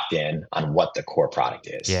really locked in on what the core product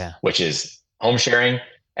is, which is home sharing.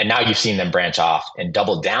 And now you've seen them branch off and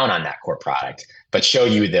double down on that core product, but show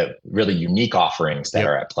you the really unique offerings that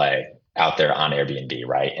are at play out there on Airbnb,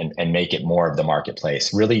 right? And make it more of the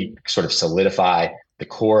marketplace, really sort of solidify the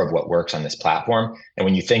core of what works on this platform. And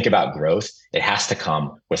when you think about growth, it has to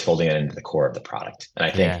come with folding it into the core of the product. And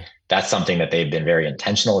I think that's something that they've been very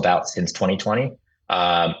intentional about since 2020.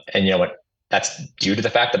 And you know what? That's due to the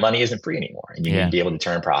fact that money isn't free anymore. And you need to be able to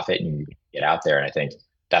turn profit and you need to get out there. And I think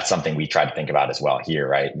that's something we try to think about as well here,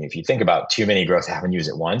 right? And if you think about too many growth avenues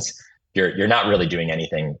at once, you're not really doing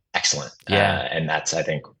anything excellent. And that's, I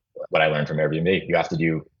think, what I learned from Airbnb. You have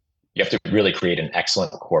to really create an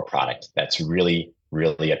excellent core product that's really,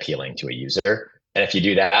 really appealing to a user. And if you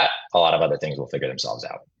do that, a lot of other things will figure themselves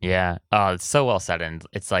out. Yeah. Oh, it's so well said. And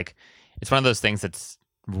it's like, it's one of those things that's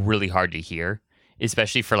really hard to hear,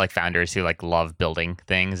 especially for like founders who like love building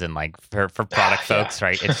things and like for product folks,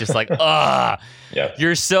 right? It's just like,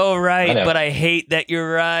 you're so right, but I hate that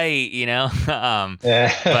you're right,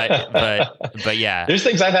 but yeah. There's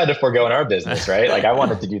things I've had to forego in our business, right? Like I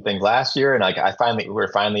wanted to do things last year and like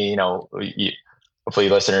we're finally, hopefully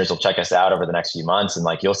listeners will check us out over the next few months and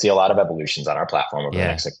like you'll see a lot of evolutions on our platform over the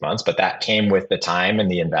next 6 months, but that came with the time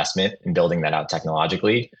and the investment in building that out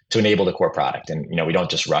technologically to enable the core product. And, we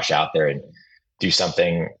don't just rush out there and do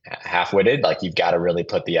something half-witted. Like you've got to really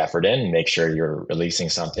put the effort in and make sure you're releasing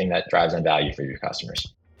something that drives on value for your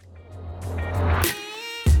customers.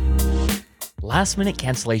 Last minute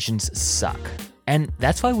cancellations suck. And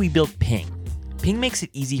that's why we built Ping. Ping makes it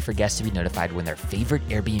easy for guests to be notified when their favorite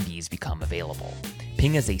Airbnbs become available.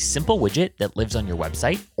 Ping is a simple widget that lives on your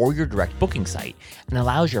website or your direct booking site and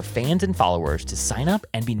allows your fans and followers to sign up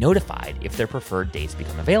and be notified if their preferred dates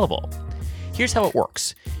become available. Here's how it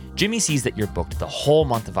works. Jimmy sees that you're booked the whole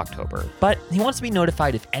month of October, but he wants to be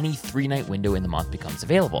notified if any 3-night window in the month becomes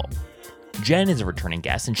available. Jen is a returning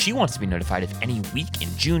guest, and she wants to be notified if any week in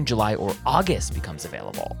June, July, or August becomes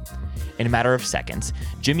available. In a matter of seconds,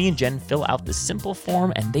 Jimmy and Jen fill out this simple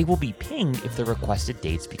form, and they will be pinged if the requested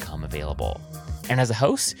dates become available. And as a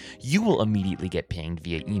host, you will immediately get pinged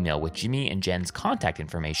via email with Jimmy and Jen's contact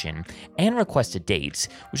information and requested dates,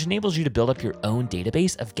 which enables you to build up your own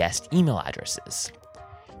database of guest email addresses.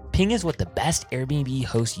 Ping is what the best Airbnb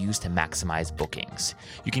hosts use to maximize bookings.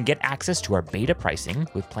 You can get access to our beta pricing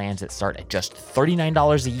with plans that start at just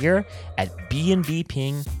 $39 a year at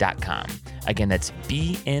bnbping.com. Again, that's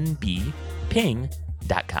bnbping.com.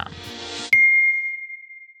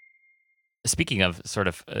 Speaking of sort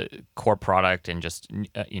of core product and just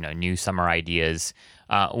new summer ideas,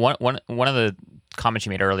 one of the comments you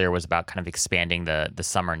made earlier was about kind of expanding the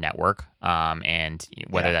summer network, and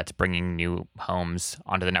whether that's bringing new homes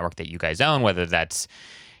onto the network that you guys own, whether that's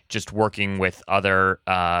just working with other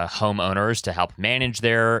homeowners to help manage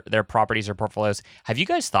their properties or portfolios. Have you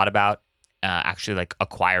guys thought about actually like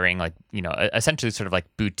acquiring essentially sort of like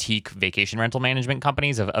boutique vacation rental management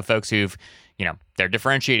companies of folks who've, they're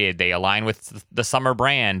differentiated, they align with the Summer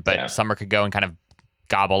brand, but Summer could go and kind of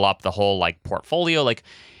gobble up the whole like portfolio.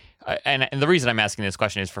 And the reason I'm asking this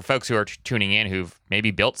question is for folks who are tuning in who've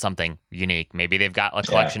maybe built something unique. Maybe they've got a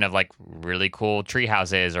collection of like really cool tree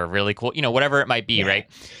houses or really cool, whatever it might be, right?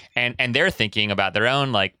 And they're thinking about their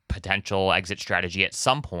own like potential exit strategy at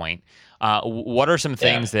some point. What are some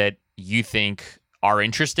things that you think are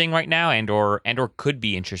interesting right now and or could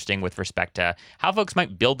be interesting with respect to how folks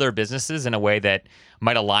might build their businesses in a way that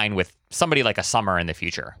might align with somebody like a Summer in the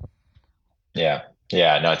future? Yeah.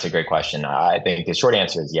 No, it's a great question. I think the short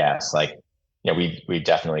answer is yes. We've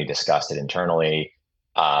definitely discussed it internally.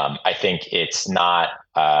 I think it's not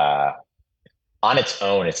on its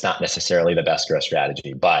own. It's not necessarily the best growth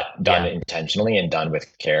strategy, but done intentionally and done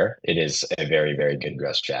with care, it is a very, very good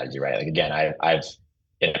growth strategy, right? Like again, I've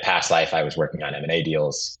in a past life, I was working on M&A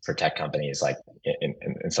deals for tech companies. Like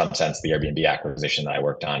in some sense, the Airbnb acquisition that I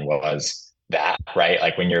worked on was that, right?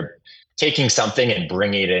 Like when you're taking something and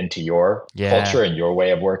bringing it into your culture and your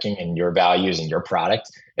way of working and your values and your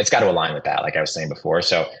product, it's got to align with that. Like I was saying before.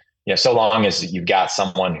 So, so long as you've got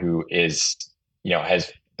someone who is,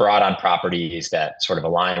 has brought on properties that sort of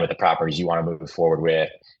align with the properties you want to move forward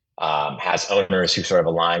with, has owners who sort of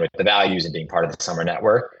align with the values and being part of the Summer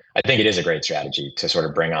network, I think it is a great strategy to sort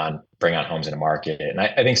of bring on homes in a market. And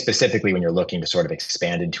I think specifically when you're looking to sort of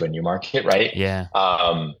expand into a new market, right? Yeah.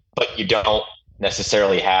 But you don't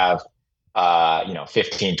necessarily have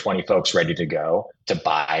 15, 20 folks ready to go to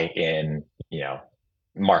buy in,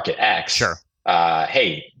 market X. Sure.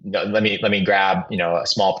 Hey, let me grab, a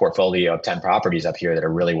small portfolio of 10 properties up here that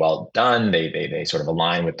are really well done. They sort of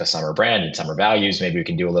align with the Summer brand and Summer values. Maybe we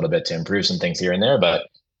can do a little bit to improve some things here and there, but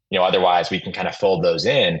otherwise we can kind of fold those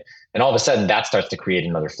in, and all of a sudden that starts to create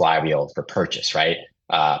another flywheel for purchase, right?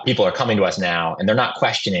 People are coming to us now and they're not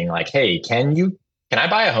questioning like, hey, can I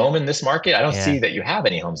buy a home in this market? I don't see that you have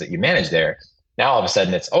any homes that you manage there. Now all of a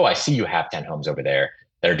sudden it's, oh, I see you have 10 homes over there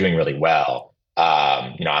that are doing really well.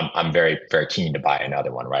 I'm very, very keen to buy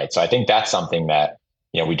another one, right? So I think that's something that,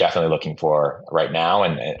 we're definitely looking for right now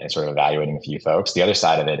and sort of evaluating a few folks. The other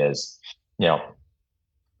side of it is, I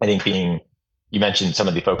think you mentioned some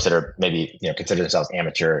of the folks that are maybe, consider themselves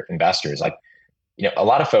amateur investors. Like, a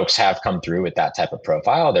lot of folks have come through with that type of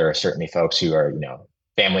profile. There are certainly folks who are,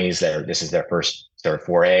 families that this is their first sort of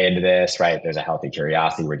foray into this, right? There's a healthy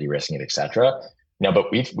curiosity, we're de-risking it, et cetera.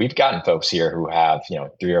 But we've gotten folks here who have,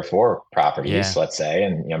 3 or 4 properties, let's say,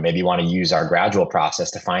 and, maybe want to use our gradual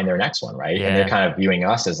process to find their next one, right? And they're kind of viewing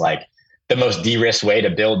us as like the most de-risked way to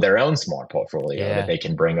build their own small portfolio that they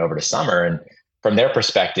can bring over to Summer. And from their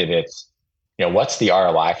perspective, it's, what's the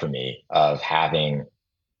ROI for me of having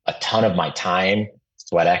a ton of my time,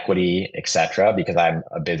 sweat equity, et cetera, because I'm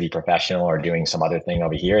a busy professional or doing some other thing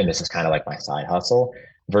over here. And this is kind of like my side hustle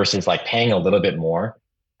versus like paying a little bit more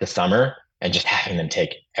this Summer and just having them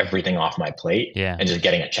take everything off my plate and just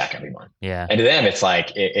getting a check every month. Yeah. And to them, it's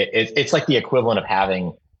like, it's like the equivalent of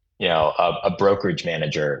having, a brokerage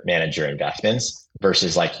manager investments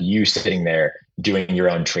versus like you sitting there doing your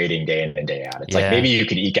own trading day in and day out. It's like, maybe you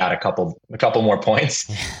could eke out a couple more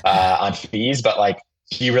points on fees, but like,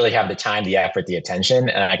 do you really have the time, the effort, the attention?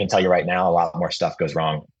 And I can tell you right now, a lot more stuff goes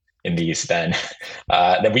wrong in these than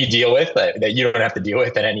that we deal with, that you don't have to deal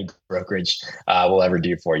with, that any brokerage will ever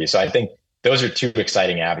do for you. So I think those are two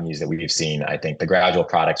exciting avenues that we've seen. I think the gradual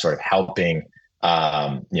product sort of helping,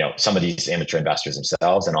 some of these amateur investors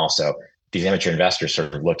themselves, and also these amateur investors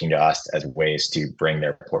sort of looking to us as ways to bring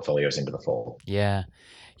their portfolios into the fold. Yeah.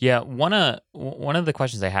 Yeah. One of the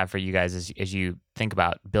questions I have for you guys is, as you think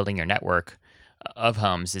about building your network of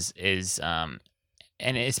homes is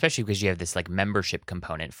and especially because you have this like membership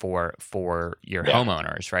component for your Yeah.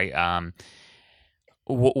 homeowners, right?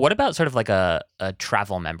 What about sort of like a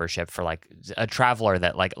travel membership for like a traveler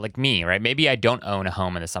that like me, right? Maybe I don't own a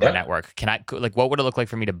home in the summer Yeah. network. Can I like what would it look like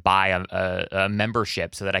for me to buy a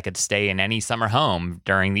membership so that I could stay in any summer home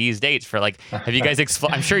during these dates for like have you guys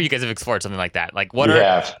I'm sure you guys have explored something like that. Like We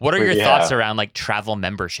have. what are your We thoughts have. around like travel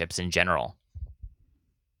memberships in general?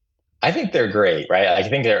 I think they're great, right? I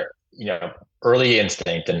think they're, early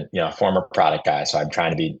instinct and, former product guy. So I'm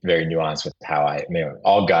trying to be very nuanced with how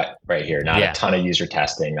all gut right here, not a Yeah. ton of user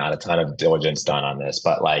testing, not a ton of diligence done on this,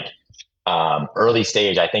 but like early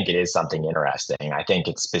stage, I think it is something interesting. I think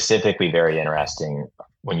it's specifically very interesting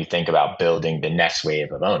when you think about building the next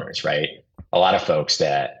wave of owners, right? A lot of folks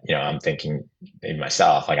that, I'm thinking maybe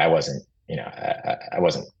myself, like I wasn't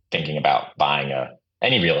thinking about buying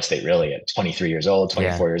any real estate really at 23 years old, Yeah.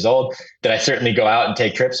 24 years old. Did I certainly go out and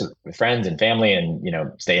take trips with friends and family and,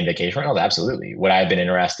 stay in vacation rentals? Absolutely. Would I have been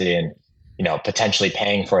interested in, potentially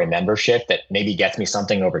paying for a membership that maybe gets me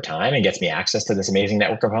something over time and gets me access to this amazing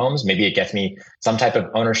network of homes? Maybe it gets me some type of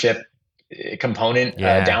ownership component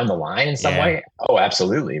Yeah. down the line in some Yeah. way. Oh,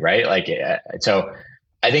 absolutely. Right. Like, so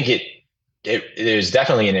I think there's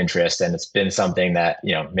definitely an interest, and it's been something that,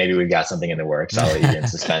 maybe we've got something in the works. I'll leave you in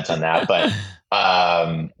suspense on that. But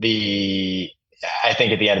the I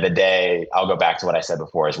think at the end of the day, I'll go back to what I said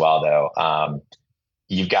before as well, though.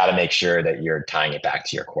 You've got to make sure that you're tying it back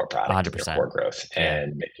to your core product and your 100%. core growth, Yeah.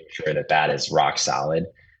 and making sure that that is rock solid.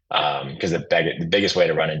 Because the biggest way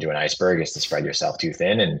to run into an iceberg is to spread yourself too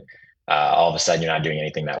thin, and all of a sudden you're not doing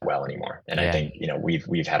anything that well anymore. And I Yeah. think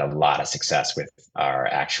we've had a lot of success with our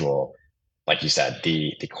actual, like you said,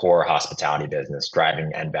 the core hospitality business,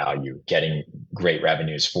 driving end value, getting great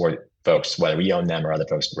revenues for folks, whether we own them or other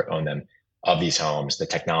folks own them, of these homes, the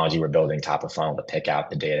technology we're building top of funnel to pick out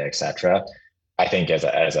the data, et cetera. I think as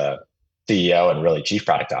a CEO and really chief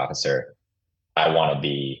product officer, I want to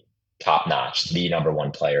be top notch, the number one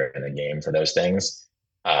player in the game for those things.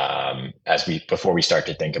 Before we start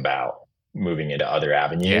to think about moving into other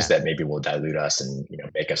avenues Yeah. that maybe will dilute us and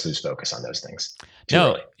make us lose focus on those things too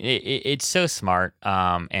No, early. it's so smart.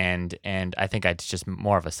 And I think it's just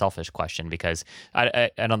more of a selfish question because I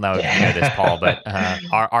don't know if you know this, Paul, but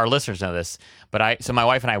our listeners know this. But so my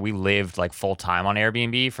wife and I, we lived like full time on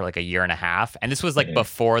Airbnb for like a year and a half, and this was like Mm-hmm.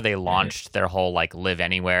 before they Mm-hmm. launched their whole like live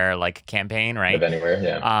anywhere like campaign, Live right? anywhere,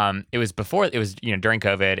 yeah. It was before it was during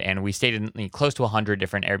COVID, and we stayed in close to 100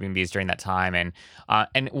 different Airbnbs during that time, and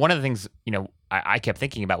one of the things I kept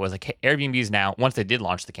thinking about was like hey, Airbnbs now, once they did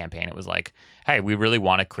launch the campaign, it was like, hey, we really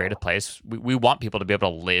want to create a place. We want people to be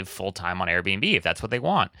able to live full time on Airbnb if that's what they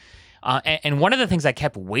want. And one of the things I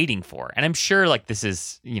kept waiting for, and I'm sure like this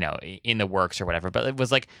is in the works or whatever, but it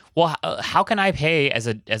was like, well, how can I pay as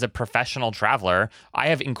a professional traveler? I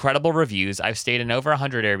have incredible reviews. I've stayed in over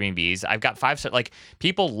 100 Airbnbs. I've got 5 star. Like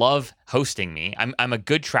people love hosting me. I'm a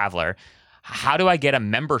good traveler. How do I get a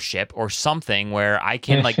membership or something where I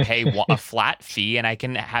can like pay a flat fee and I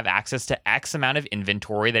can have access to X amount of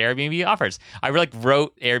inventory that Airbnb offers? I like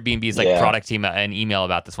wrote Airbnb's like Yeah. product team an email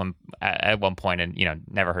about this one at one point and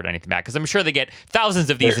never heard anything back because I'm sure they get thousands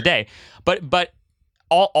of these a day. But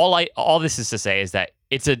all this is to say is that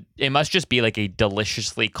it must just be like a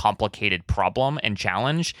deliciously complicated problem and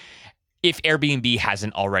challenge if Airbnb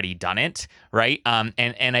hasn't already done it, right?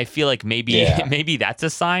 And I feel like maybe Yeah. maybe that's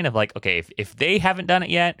a sign of like, okay, if they haven't done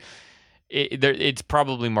it yet, it's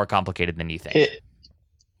probably more complicated than you think.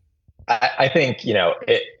 I think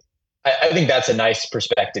I think that's a nice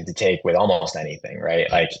perspective to take with almost anything, right?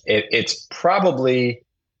 Like it's probably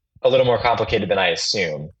a little more complicated than I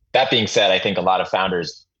assume. That being said, I think a lot of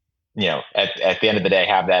founders, at the end of the day,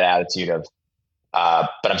 have that attitude of,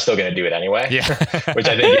 but I'm still going to do it anyway. Yeah. Which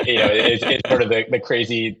I think is sort of the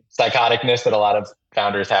crazy psychoticness that a lot of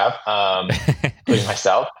founders have, including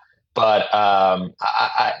myself. But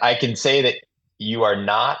I can say that you are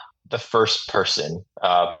not the first person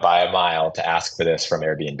by a mile to ask for this from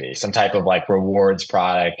Airbnb. Some type of like rewards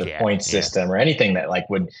product or point Yeah. system or anything that like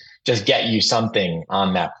would just get you something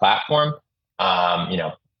on that platform.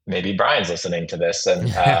 Maybe Brian's listening to this and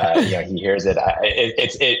he hears it.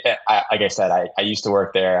 Like I said, I used to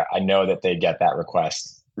work there. I know that they get that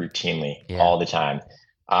request routinely all the time.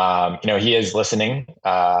 He is listening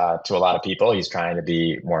to a lot of people. He's trying to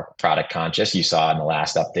be more product conscious. You saw in the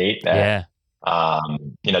last update that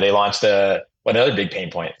They launched another big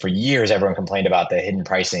pain point for years. Everyone complained about the hidden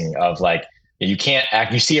pricing of like, you can't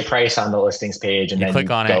you see a price on the listings page and You then click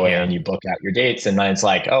you on it, go yeah. in, you book out your dates, and then it's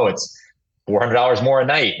like, oh, it's $400 more a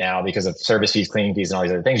night now because of service fees, cleaning fees, and all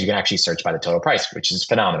these other things. You can actually search by the total price, which is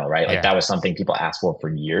phenomenal, right? Like Yeah. that was something people asked for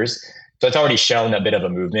years. So it's already shown a bit of a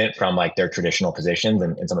movement from like their traditional positions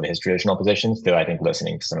and some of his traditional positions to, I think,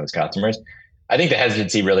 listening to some of his customers. I think the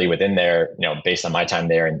hesitancy really within there, based on my time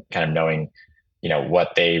there and kind of knowing,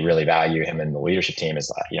 what they really value, him and the leadership team,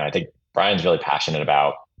 is, I think Brian's really passionate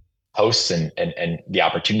about hosts and the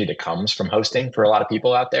opportunity that comes from hosting for a lot of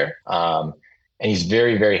people out there. And he's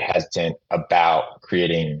very, very hesitant about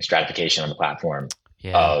creating stratification on the platform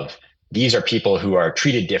Yeah. of these are people who are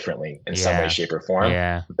treated differently in some way, Yeah. shape, or form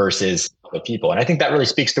Yeah. versus other people. And I think that really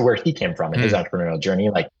speaks to where he came from in his Hmm. entrepreneurial journey.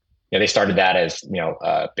 Like, they started that as,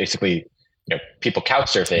 basically, people couch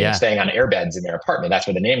surfing and Yeah. staying on airbeds in their apartment. That's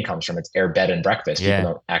where the name comes from. It's air bed and breakfast. People Yeah.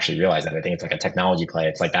 don't actually realize that. I think it's like a technology play.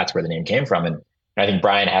 It's like, that's where the name came from. And I think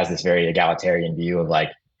Brian has this very egalitarian view of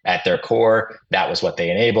like, at their core, that was what they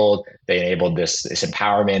enabled. They enabled this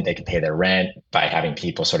empowerment. They could pay their rent by having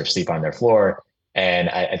people sort of sleep on their floor. And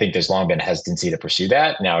I think there's long been hesitancy to pursue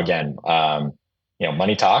that. Now, again,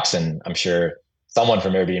 money talks, and I'm sure someone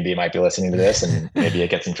from Airbnb might be listening to this and maybe it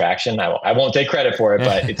gets some traction. I won't take credit for it,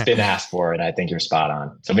 but it's been asked for, and I think you're spot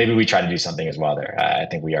on. So maybe we try to do something as well there. I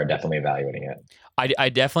think we are definitely evaluating it. I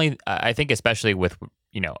definitely, I think especially with,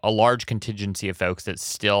 a large contingency of folks that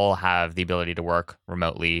still have the ability to work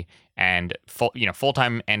remotely and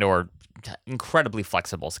full-time and or incredibly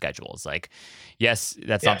flexible schedules. Like, yes,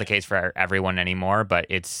 that's not Yeah. the case for everyone anymore, but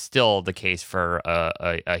it's still the case for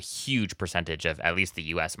a huge percentage of at least the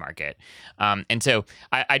U.S. market. And so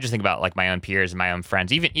I just think about like my own peers and my own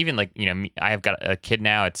friends, even like, I have got a kid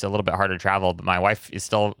now. It's a little bit harder to travel, but my wife is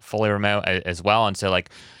still fully remote as well. And so like,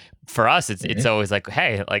 for us, it's always like,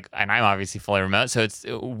 hey, like, and I'm obviously fully remote, so it's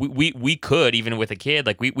we could, even with a kid,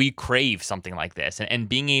 like we crave something like this, and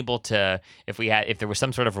being able to, if there was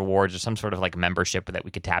some sort of rewards or some sort of like membership that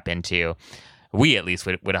we could tap into, we at least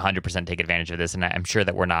would 100% take advantage of this, and I'm sure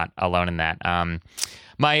that we're not alone in that.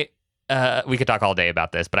 We could talk all day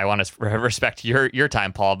about this, but I want to respect your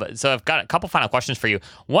time, Paul. But so I've got a couple final questions for you.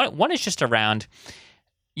 One is just around,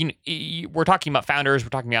 we're talking about founders, we're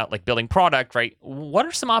talking about like building product, right? What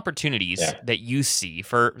are some opportunities that you see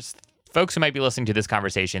for folks who might be listening to this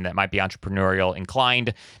conversation that might be entrepreneurial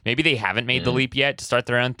inclined? Maybe they haven't made the leap yet to start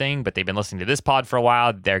their own thing, but they've been listening to this pod for a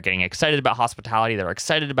while. They're getting excited about hospitality. They're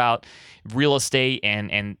excited about real estate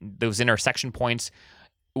and those intersection points.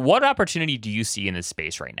 What opportunity do you see in this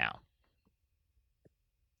space right now?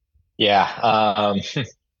 Yeah.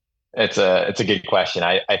 It's a good question.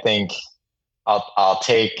 I think I'll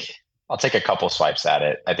take a couple swipes at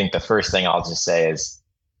it. I think the first thing I'll just say is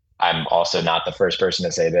I'm also not the first person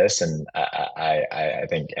to say this, and I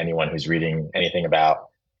think anyone who's reading anything about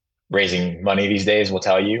raising money these days will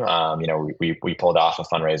tell you. We pulled off a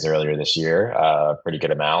fundraiser earlier this year, a pretty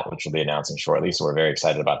good amount, which we'll be announcing shortly. So we're very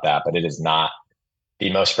excited about that. But it is not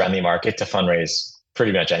the most friendly market to fundraise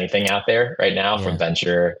pretty much anything out there right now, from Yeah.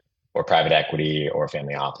 venture or private equity or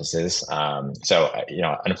family offices.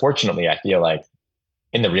 Unfortunately, I feel like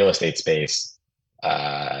in the real estate space,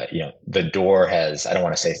 the door has, I don't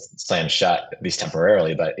want to say slammed shut, at least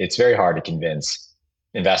temporarily, but it's very hard to convince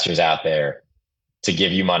investors out there to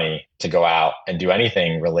give you money to go out and do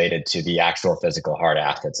anything related to the actual physical hard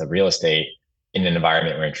assets of real estate in an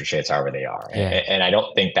environment where interest rates are where they are. Yeah. And I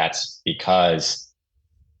don't think that's because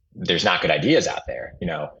there's not good ideas out there,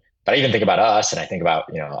 but I even think about us, and I think about,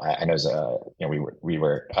 I know, we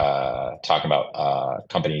were talking about a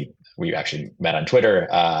company we actually met on Twitter,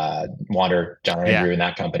 Wander, John or Andrew in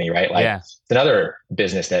that company, right? Like, it's another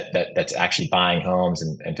business that's actually buying homes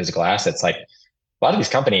and physical assets. Like, a lot of these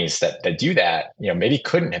companies that do that, maybe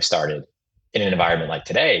couldn't have started in an environment like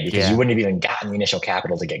today, because you wouldn't have even gotten the initial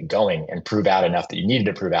capital to get going and prove out enough that you needed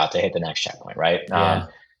to prove out to hit the next checkpoint, right? Yeah.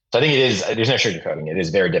 So I think there's no sugarcoating. It is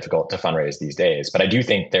very difficult to fundraise these days, but I do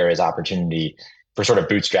think there is opportunity for sort of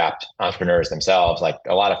bootstrapped entrepreneurs themselves. Like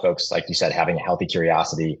a lot of folks, like you said, having a healthy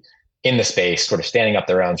curiosity in the space, sort of standing up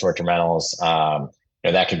their own short-term rentals.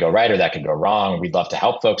 That could go right or that could go wrong. We'd love to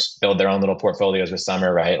help folks build their own little portfolios with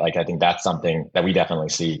Summer, right? Like, I think that's something that we definitely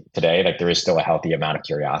see today. Like, there is still a healthy amount of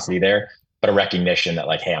curiosity there, but a recognition that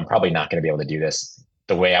like, hey, I'm probably not going to be able to do this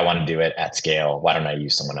the way I want to do it at scale. Why don't I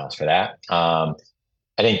use someone else for that?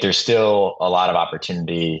 I think there's still a lot of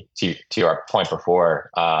opportunity to our point before,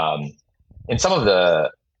 in some of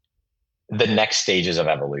the next stages of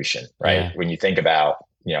evolution, right? Yeah. When you think about,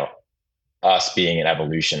 us being an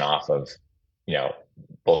evolution off of,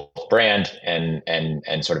 both brand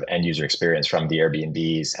and sort of end user experience from the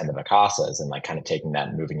Airbnbs and the Vacasas, and like kind of taking that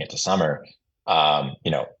and moving it to summer.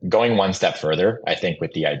 Going one step further, I think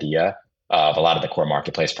with the idea of a lot of the core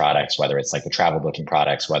marketplace products, whether it's like the travel booking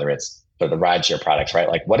products, whether it's the rideshare products, right?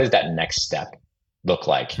 Like, what does that next step look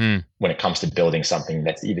like when it comes to building something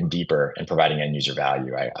that's even deeper and providing end user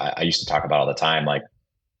value? I used to talk about all the time, like,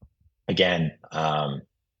 again,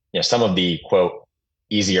 some of the quote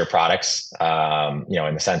easier products, in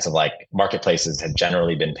the sense of like marketplaces have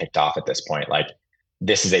generally been picked off at this point. Like,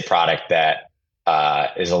 this is a product that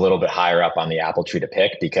is a little bit higher up on the apple tree to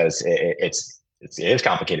pick because it is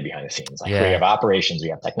complicated behind the scenes. Like, we have operations, we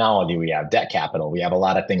have technology, we have debt capital, we have a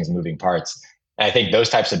lot of things, moving parts. And I think those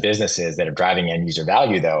types of businesses that are driving end user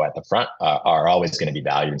value, though, at the front are always going to be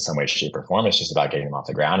valued in some way, shape, or form. It's just about getting them off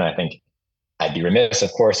the ground. And I think I'd be remiss,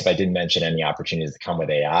 of course, if I didn't mention any opportunities that come with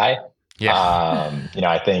AI. Yeah.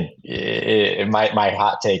 I think my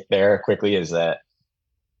hot take there quickly is that,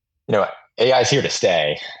 AI is here to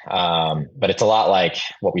stay. But it's a lot like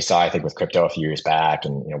what we saw, I think, with crypto a few years back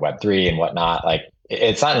and, Web3 and whatnot. Like,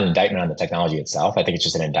 it's not an indictment on the technology itself. I think it's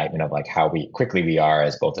just an indictment of like how quickly we are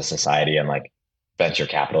as both a society and like venture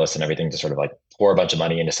capitalists and everything to sort of like pour a bunch of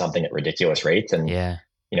money into something at ridiculous rates and,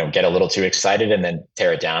 get a little too excited and then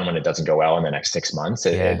tear it down when it doesn't go well in the next 6 months.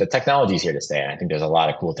 The technology is here to stay. And I think there's a lot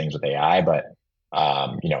of cool things with AI, but,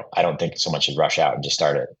 I don't think someone should rush out and just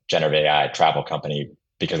start a generative AI travel company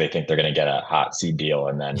because they think they're going to get a hot seed deal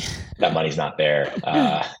and then that money's not there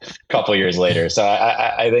a couple of years later. So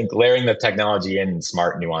I think layering the technology in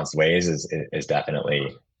smart, nuanced ways is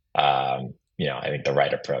definitely, I think the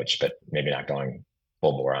right approach, but maybe not going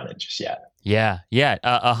full bore on it just yet. Yeah,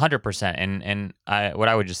 100%. And what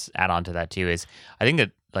I would just add on to that too is I think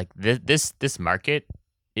that like this market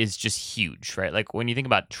is just huge, right? Like, when you think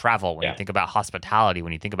about travel, when you think about hospitality,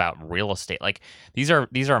 when you think about real estate, like these are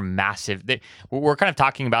massive. We're kind of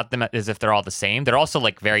talking about them as if they're all the same. They're also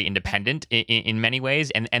like very independent in many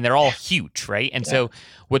ways, and they're all huge, right? And so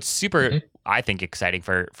what's super, I think, exciting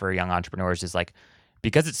for young entrepreneurs is like,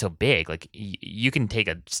 because it's so big, like you can take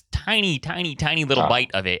a tiny little bite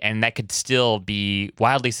of it, and that could still be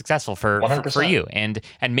wildly successful for you, and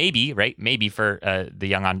maybe, right? Maybe for the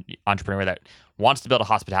young entrepreneur that wants to build a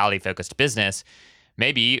hospitality focused business,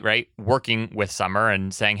 maybe, right, working with Summer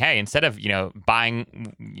and saying, hey, instead of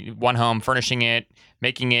buying one home, furnishing it,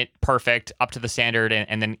 making it perfect up to the standard,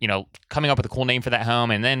 and then coming up with a cool name for that home,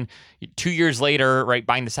 and then 2 years later, right,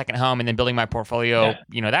 buying the second home and then building my portfolio,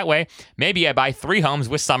 that way, maybe I buy 3 homes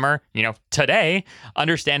with Summer, today,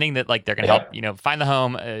 understanding that like they're going to help, find the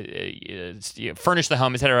home, furnish the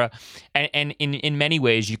home, etc. And in many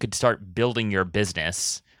ways, you could start building your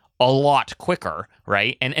business a lot quicker,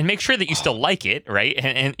 right? And make sure that you still like it, right?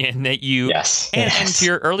 And that you and to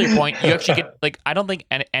your earlier point, you actually get like, I don't think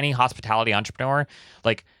any hospitality entrepreneur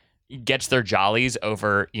like gets their jollies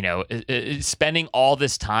over spending all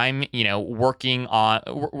this time working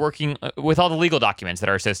with all the legal documents that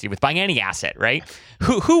are associated with buying any asset, right?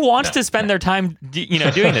 Who wants to spend their time doing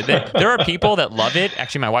it? There are people that love it.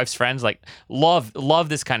 Actually, my wife's friends like love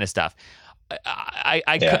this kind of stuff.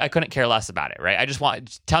 I couldn't care less about it, right? I just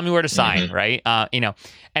tell me where to sign, right? And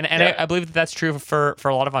I believe that's true for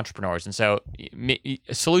a lot of entrepreneurs. And so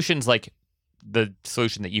solutions like the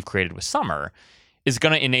solution that you've created with Summer is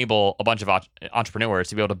going to enable a bunch of entrepreneurs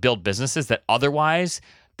to be able to build businesses that otherwise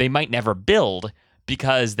they might never build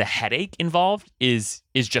because the headache involved is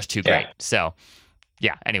just too great. So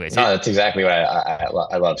yeah, anyways. No, that's exactly what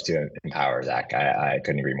I love to empower, Zach. I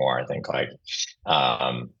couldn't agree more. I think like,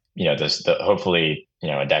 hopefully,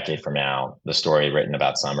 a decade from now, the story written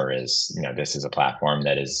about Summer is, this is a platform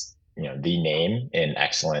that is, the name in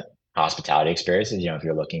excellent hospitality experiences. If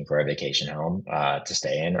you're looking for a vacation home to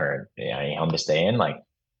stay in or any home to stay in, like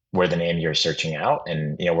we're the name you're searching out.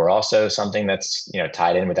 And, we're also something that's,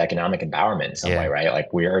 tied in with economic empowerment in some way, right?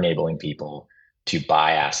 Like we're enabling people to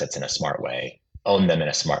buy assets in a smart way, own them in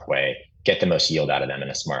a smart way, get the most yield out of them in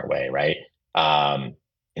a smart way, right? And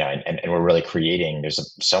we're really creating,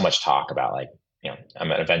 there's so much talk about like, I'm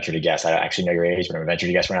going to venture to guess, I actually know your age, but I'm going to venture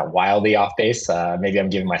to guess we're not wildly off base. Maybe I'm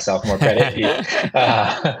giving myself more credit.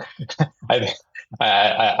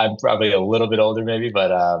 I'm probably a little bit older maybe, but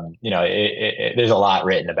there's a lot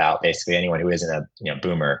written about basically anyone who isn't a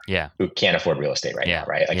boomer who can't afford real estate right now,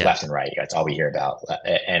 right? Like left and right, that's all we hear about.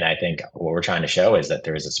 And I think what we're trying to show is that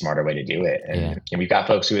there is a smarter way to do it. And we've got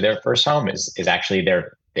folks who their first home is actually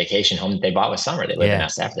their vacation home that they bought with Summer. They live in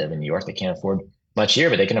SF, they live in New York, they can't afford much here,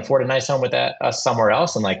 but they can afford a nice home with us somewhere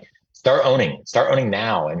else. And like start owning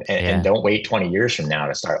now and don't wait 20 years from now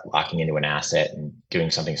to start locking into an asset and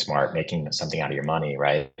doing something smart, making something out of your money,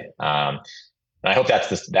 right? And I hope that's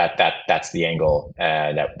the angle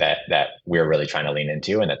that we're really trying to lean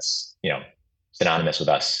into, and that's synonymous with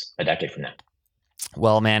us a decade from now.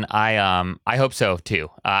 Well, man, I hope so too.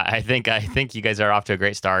 I think you guys are off to a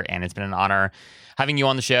great start, and it's been an honor having you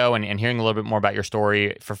on the show and hearing a little bit more about your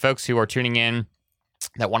story. For folks who are tuning in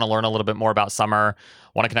that want to learn a little bit more about Summer,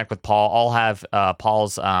 want to connect with Paul, I'll have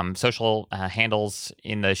Paul's social handles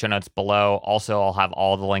in the show notes below. Also, I'll have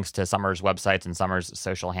all the links to Summer's websites and Summer's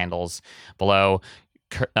social handles below.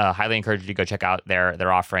 Highly encourage you to go check out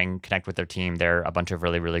their offering, connect with their team. They're a bunch of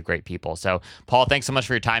really, really great people. So, Paul, thanks so much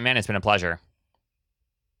for your time, man. It's been a pleasure.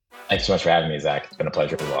 Thanks so much for having me, Zach. It's been a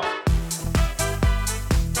pleasure as well.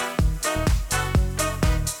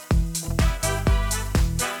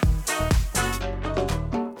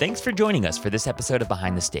 Thanks for joining us for this episode of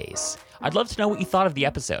Behind the Stays. I'd love to know what you thought of the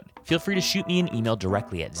episode. Feel free to shoot me an email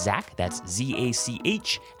directly at Zach, that's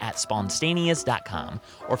Z-A-C-H, @spontaneous.com,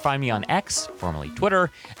 or find me on X, formerly Twitter,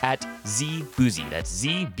 at ZBoozy, that's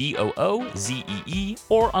Z-B-O-O-Z-E-E,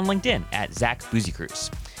 or on LinkedIn at Zach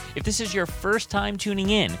Boozycruise. If this is your first time tuning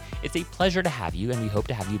in, it's a pleasure to have you, and we hope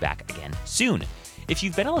to have you back again soon. If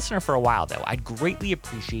you've been a listener for a while, though, I'd greatly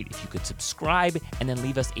appreciate if you could subscribe and then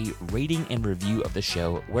leave us a rating and review of the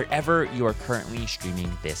show wherever you are currently streaming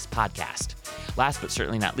this podcast. Last but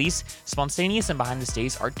certainly not least, Spontaneous and Behind the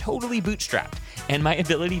Stays are totally bootstrapped, and my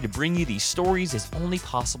ability to bring you these stories is only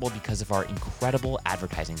possible because of our incredible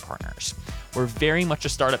advertising partners. We're very much a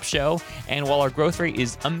startup show, and while our growth rate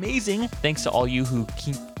is amazing, thanks to all you who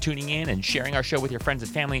keep tuning in and sharing our show with your friends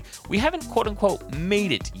and family, we haven't quote-unquote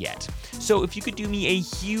made it yet. So if you could do me a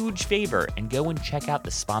huge favor and go and check out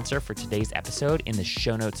the sponsor for today's episode in the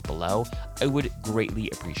show notes below, I would greatly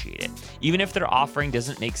appreciate it. Even if their offering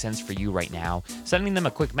doesn't make sense for you right now, sending them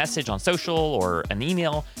a quick message on social or an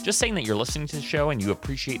email, just saying that you're listening to the show and you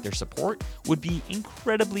appreciate their support would be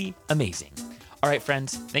incredibly amazing. All right,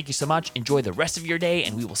 friends, thank you so much. Enjoy the rest of your day,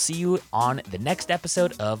 and we will see you on the next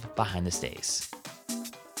episode of Behind the Stays.